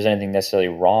there's anything necessarily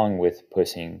wrong with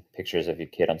posting pictures of your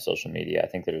kid on social media. I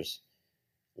think there's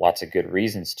lots of good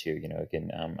reasons to. Again,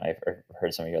 I've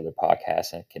heard some of your other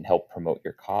podcasts, and it can help promote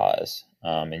your cause,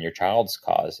 and your child's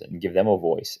cause, and give them a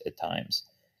voice at times.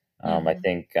 I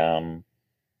think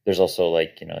there's also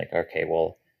like, okay,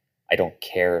 well, I don't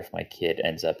care if my kid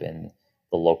ends up in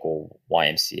the local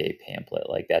YMCA pamphlet.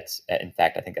 Like in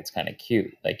fact, I think that's kind of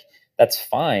cute. Like that's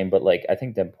fine, but like I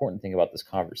think the important thing about this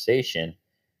conversation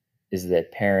is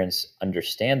that parents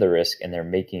understand the risk and they're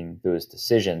making those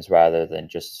decisions rather than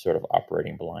just sort of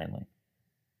operating blindly.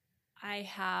 I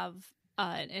have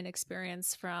an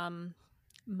experience from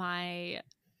my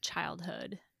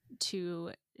childhood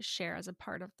to share as a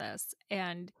part of this.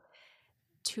 And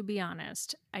to be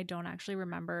honest, I don't actually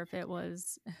remember if it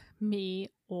was me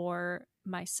or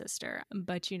my sister,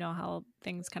 but you know how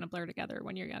things kind of blur together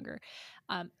when you're younger.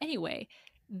 Anyway,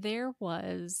 we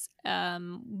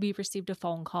received a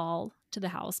phone call to the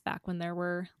house back when there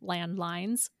were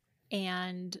landlines,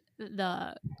 and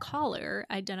the caller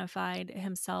identified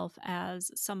himself as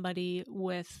somebody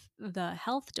with the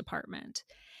health department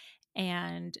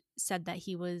and said that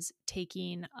he was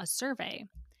taking a survey.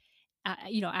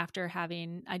 After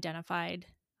having identified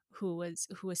who was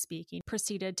speaking,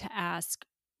 proceeded to ask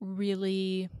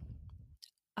really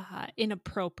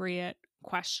inappropriate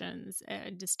questions.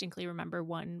 I distinctly remember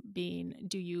one being,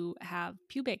 "Do you have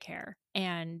pubic hair?"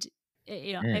 And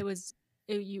Mm.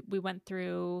 we went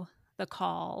through the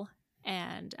call,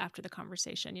 and after the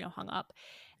conversation, hung up,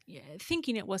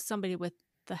 thinking it was somebody with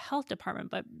the health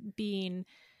department, but being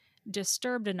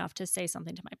disturbed enough to say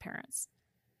something to my parents,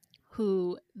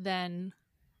 who then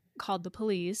called the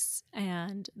police,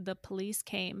 and the police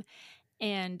came.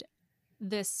 And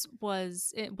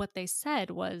what they said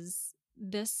was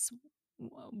this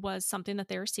was something that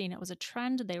they were seeing. It was a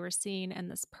trend they were seeing, and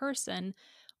this person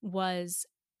was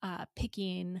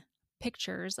picking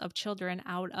pictures of children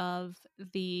out of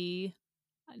the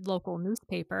local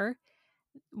newspaper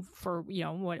for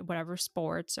whatever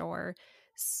sports or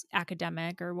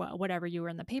academic or whatever you were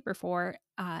in the paper for,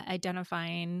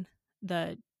 identifying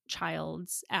the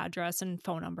child's address and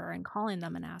phone number and calling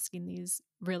them and asking these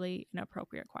really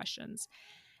inappropriate questions.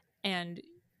 And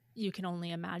you can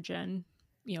only imagine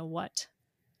what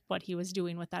he was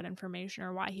doing with that information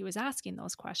or why he was asking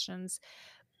those questions.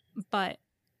 But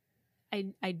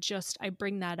I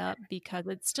bring that up because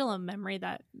it's still a memory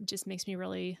that just makes me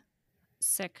really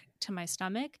sick to my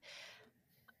stomach.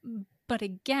 But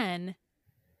again,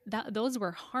 those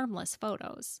were harmless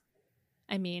photos.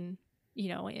 I mean,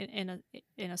 in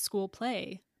a school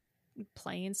play,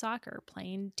 playing soccer,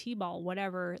 playing t-ball,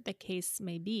 whatever the case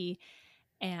may be.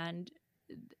 And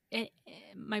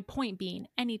my point being,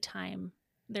 anytime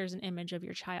there's an image of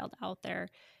your child out there,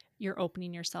 you're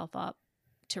opening yourself up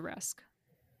to risk.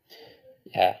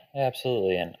 Yeah,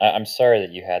 absolutely. And I'm sorry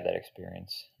that you had that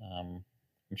experience. I'm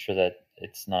sure that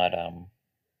it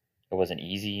wasn't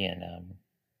easy, and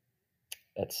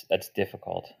that's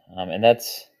difficult. And I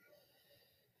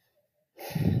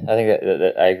think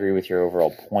that I agree with your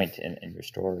overall point in your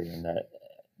story, and that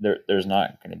there's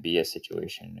not going to be a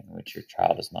situation in which your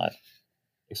child is not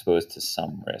exposed to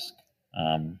some risk.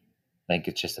 I think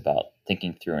it's just about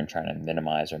thinking through and trying to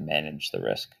minimize or manage the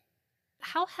risk.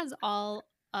 How has all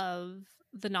of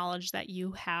the knowledge that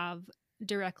you have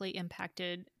directly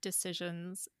impacted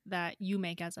decisions that you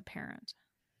make as a parent?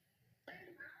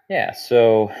 Yeah,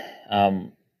 so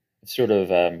um, sort of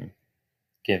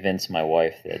convince my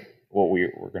wife that what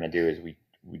we're going to do is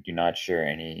we do not share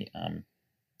any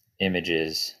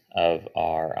images of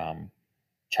our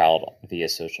child via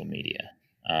social media.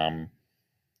 Um,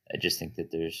 I just think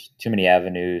that there's too many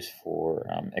avenues for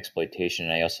exploitation.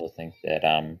 And I also think that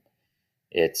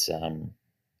it's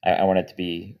I want it to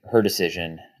be her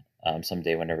decision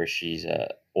someday whenever she's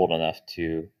old enough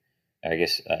to. I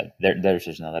guess their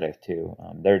decision now that I have two.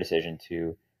 Their decision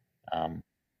to um,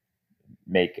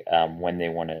 make when they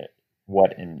want to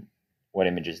what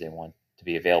images they want to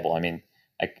be available. I mean,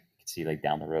 I could see like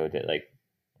down the road that like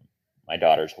my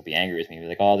daughters will be angry with me,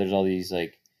 like, oh, there's all these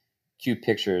like cute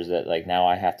pictures that like now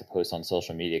I have to post on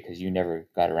social media because you never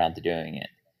got around to doing it.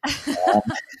 Um,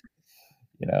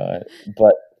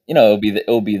 but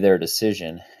it'll be their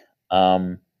decision.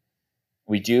 Um,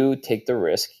 we do take the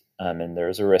risk, and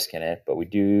there's a risk in it, but we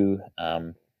do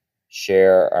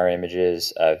share our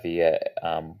images via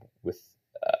with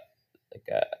uh,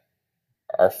 like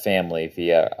our family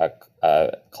via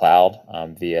a cloud,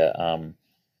 via an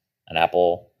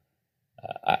Apple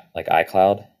like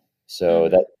iCloud. So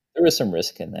Mm-hmm. that there is some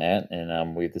risk in that,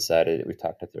 and we've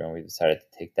talked it through, and we've decided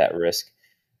to take that risk.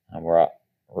 Um, we're,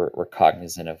 we're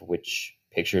cognizant of which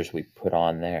pictures we put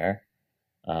on there,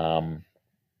 um,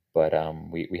 but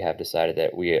we have decided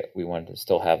that we want to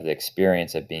still have the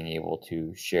experience of being able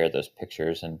to share those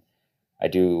pictures. And I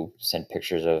do send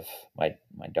pictures of my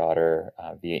daughter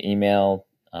via email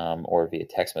or via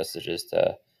text messages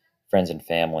to friends and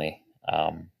family.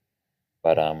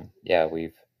 But yeah,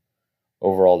 we've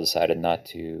overall decided not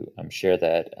to share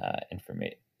that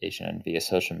information via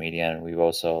social media. And we've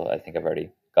also, I think I've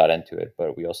already got into it,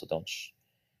 but we also don't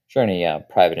share any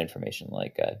private information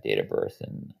like date of birth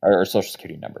and or social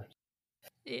security number.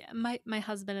 Yeah, my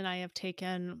husband and I have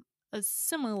taken a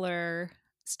similar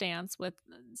stance with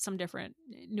some different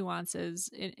nuances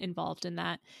involved in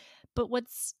that. But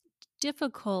what's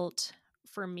difficult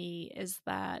for me is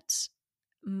that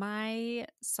my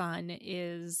son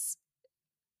is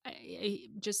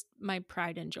just my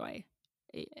pride and joy.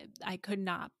 I I could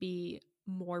not be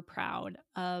more proud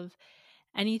of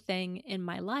anything in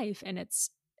my life, and it's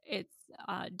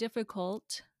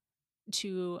difficult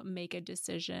to make a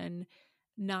decision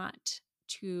not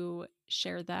to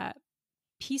share that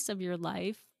piece of your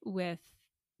life with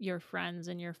your friends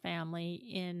and your family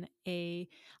in a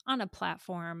on a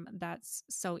platform that's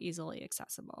so easily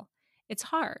accessible. It's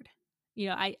hard.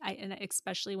 I and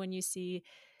especially when you see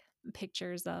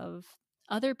pictures of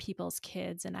other people's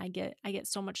kids, and I get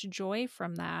so much joy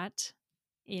from that.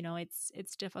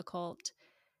 It's difficult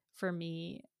for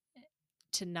me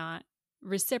to not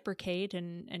reciprocate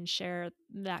and share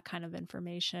that kind of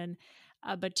information.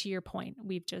 But to your point,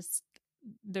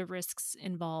 the risks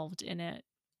involved in it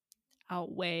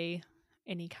outweigh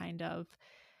any kind of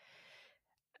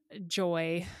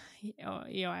joy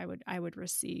I would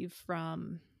receive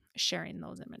from sharing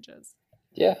those images.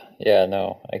 Yeah, yeah,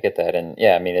 no, I get that, and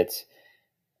yeah, I mean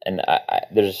and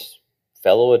there's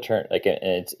fellow attorney like, and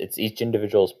it's each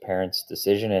individual's parent's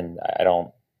decision, and I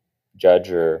don't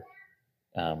judge or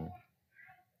um,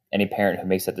 any parent who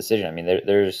makes that decision. I mean,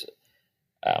 there's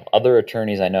other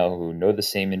attorneys I know who know the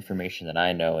same information that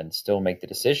I know and still make the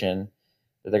decision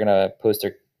that they're going to post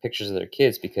their pictures of their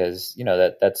kids because you know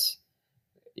that's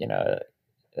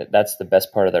the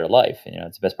best part of their life.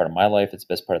 It's the best part of my life. It's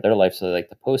the best part of their life, so they like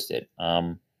to post it.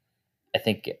 I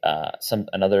think some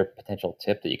another potential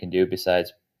tip that you can do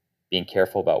besides being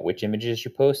careful about which images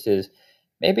you post is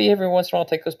maybe every once in a while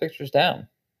take those pictures down.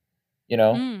 You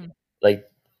know, Mm, like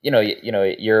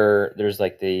there's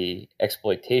like the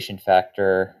exploitation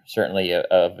factor certainly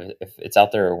of if it's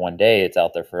out there one day, it's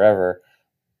out there forever.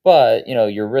 But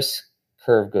your risk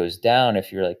curve goes down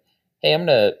if you're like, hey, I'm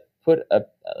gonna put a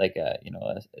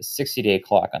 60-day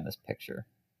clock on this picture.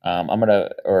 I'm gonna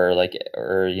or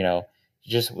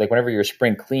just like whenever your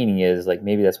spring cleaning is, like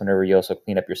maybe that's whenever you also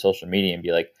clean up your social media and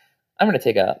be like, I'm gonna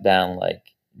take out down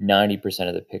like 90%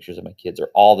 of the pictures of my kids or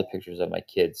all the pictures of my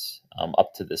kids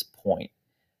up to this point.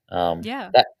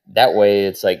 yeah. That way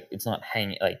it's like it's not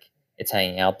hanging like it's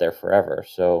hanging out there forever.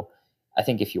 So I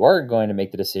think if you are going to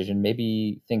make the decision,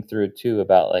 maybe think through it too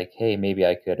about like, hey, maybe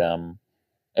I could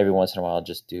every once in a while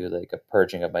just do like a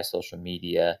purging of my social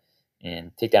media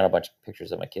and take down a bunch of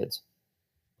pictures of my kids.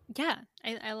 Yeah,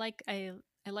 I like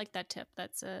that tip.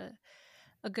 That's a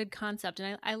good concept,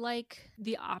 and I like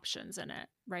the options in it,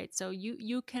 right? So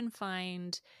you can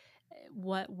find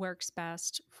what works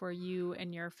best for you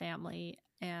and your family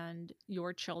and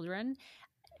your children.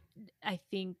 I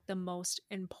think the most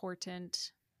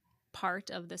important part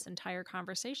of this entire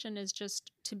conversation is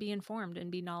just to be informed and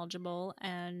be knowledgeable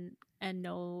and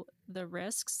know the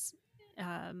risks,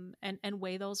 and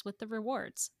weigh those with the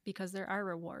rewards, because there are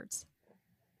rewards.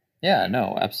 Yeah,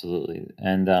 no, absolutely.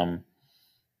 And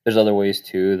there's other ways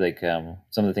too. Like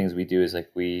some of the things we do is like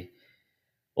we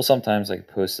will sometimes like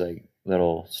post like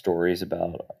little stories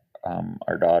about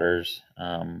our daughters.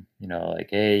 Like,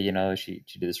 hey, she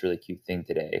did this really cute thing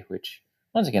today. Which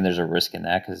once again, there's a risk in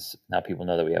that because now people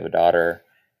know that we have a daughter.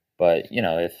 But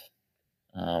if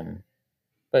um,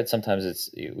 but sometimes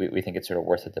we think it's sort of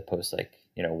worth it to post like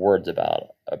words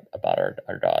about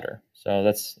our daughter. So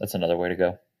that's another way to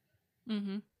go.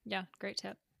 Mm-hmm. Yeah, great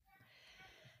tip.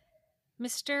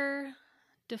 Mr.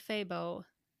 DeFabo,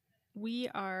 we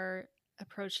are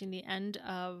approaching the end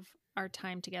of our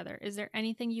time together. Is there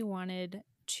anything you wanted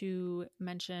to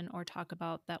mention or talk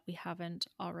about that we haven't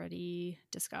already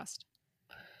discussed?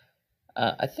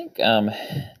 I think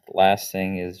last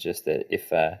thing is just that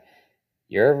if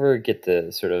you ever get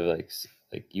the sort of like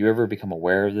you ever become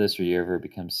aware of this or you ever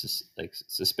become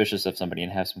suspicious of somebody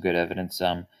and have some good evidence,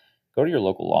 go to your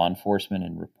local law enforcement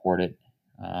and report it.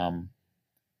 Um,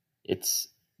 it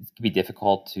can be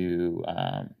difficult to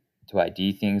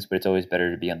ID things, but it's always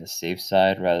better to be on the safe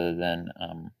side rather than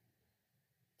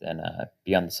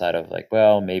be on the side of like,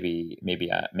 well, maybe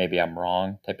I'm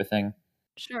wrong type of thing.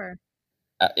 Sure.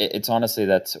 It's honestly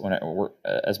that's when I work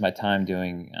as my time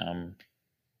doing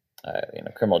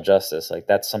criminal justice. Like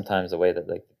that's sometimes the way that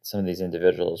like some of these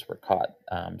individuals were caught.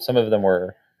 Some of them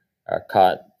were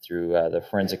caught through the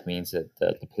forensic means that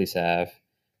the police have,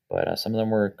 but some of them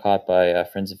were caught by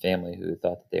friends and family who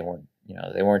thought that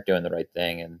they weren't doing the right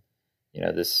thing, and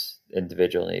this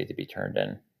individual needed to be turned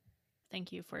in.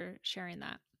 Thank you for sharing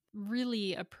that.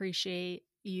 Really appreciate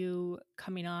you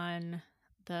coming on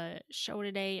the show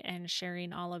today and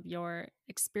sharing all of your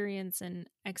experience and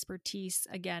expertise.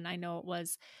 Again, I know it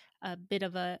was a bit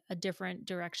of a different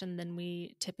direction than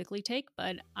we typically take,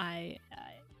 but I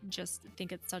just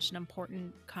think it's such an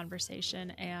important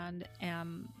conversation and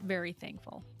am very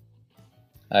thankful.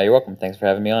 You're welcome. Thanks for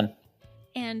having me on.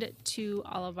 And to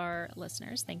all of our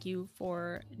listeners, thank you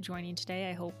for joining today.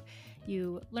 I hope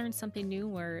you learned something new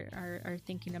or are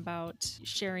thinking about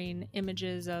sharing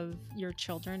images of your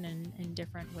children in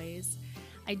different ways.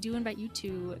 I do invite you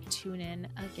to tune in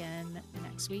again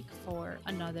next week for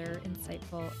another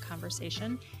insightful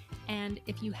conversation. And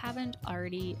if you haven't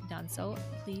already done so,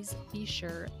 please be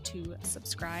sure to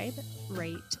subscribe,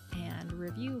 rate, and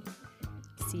review.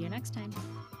 See you next time.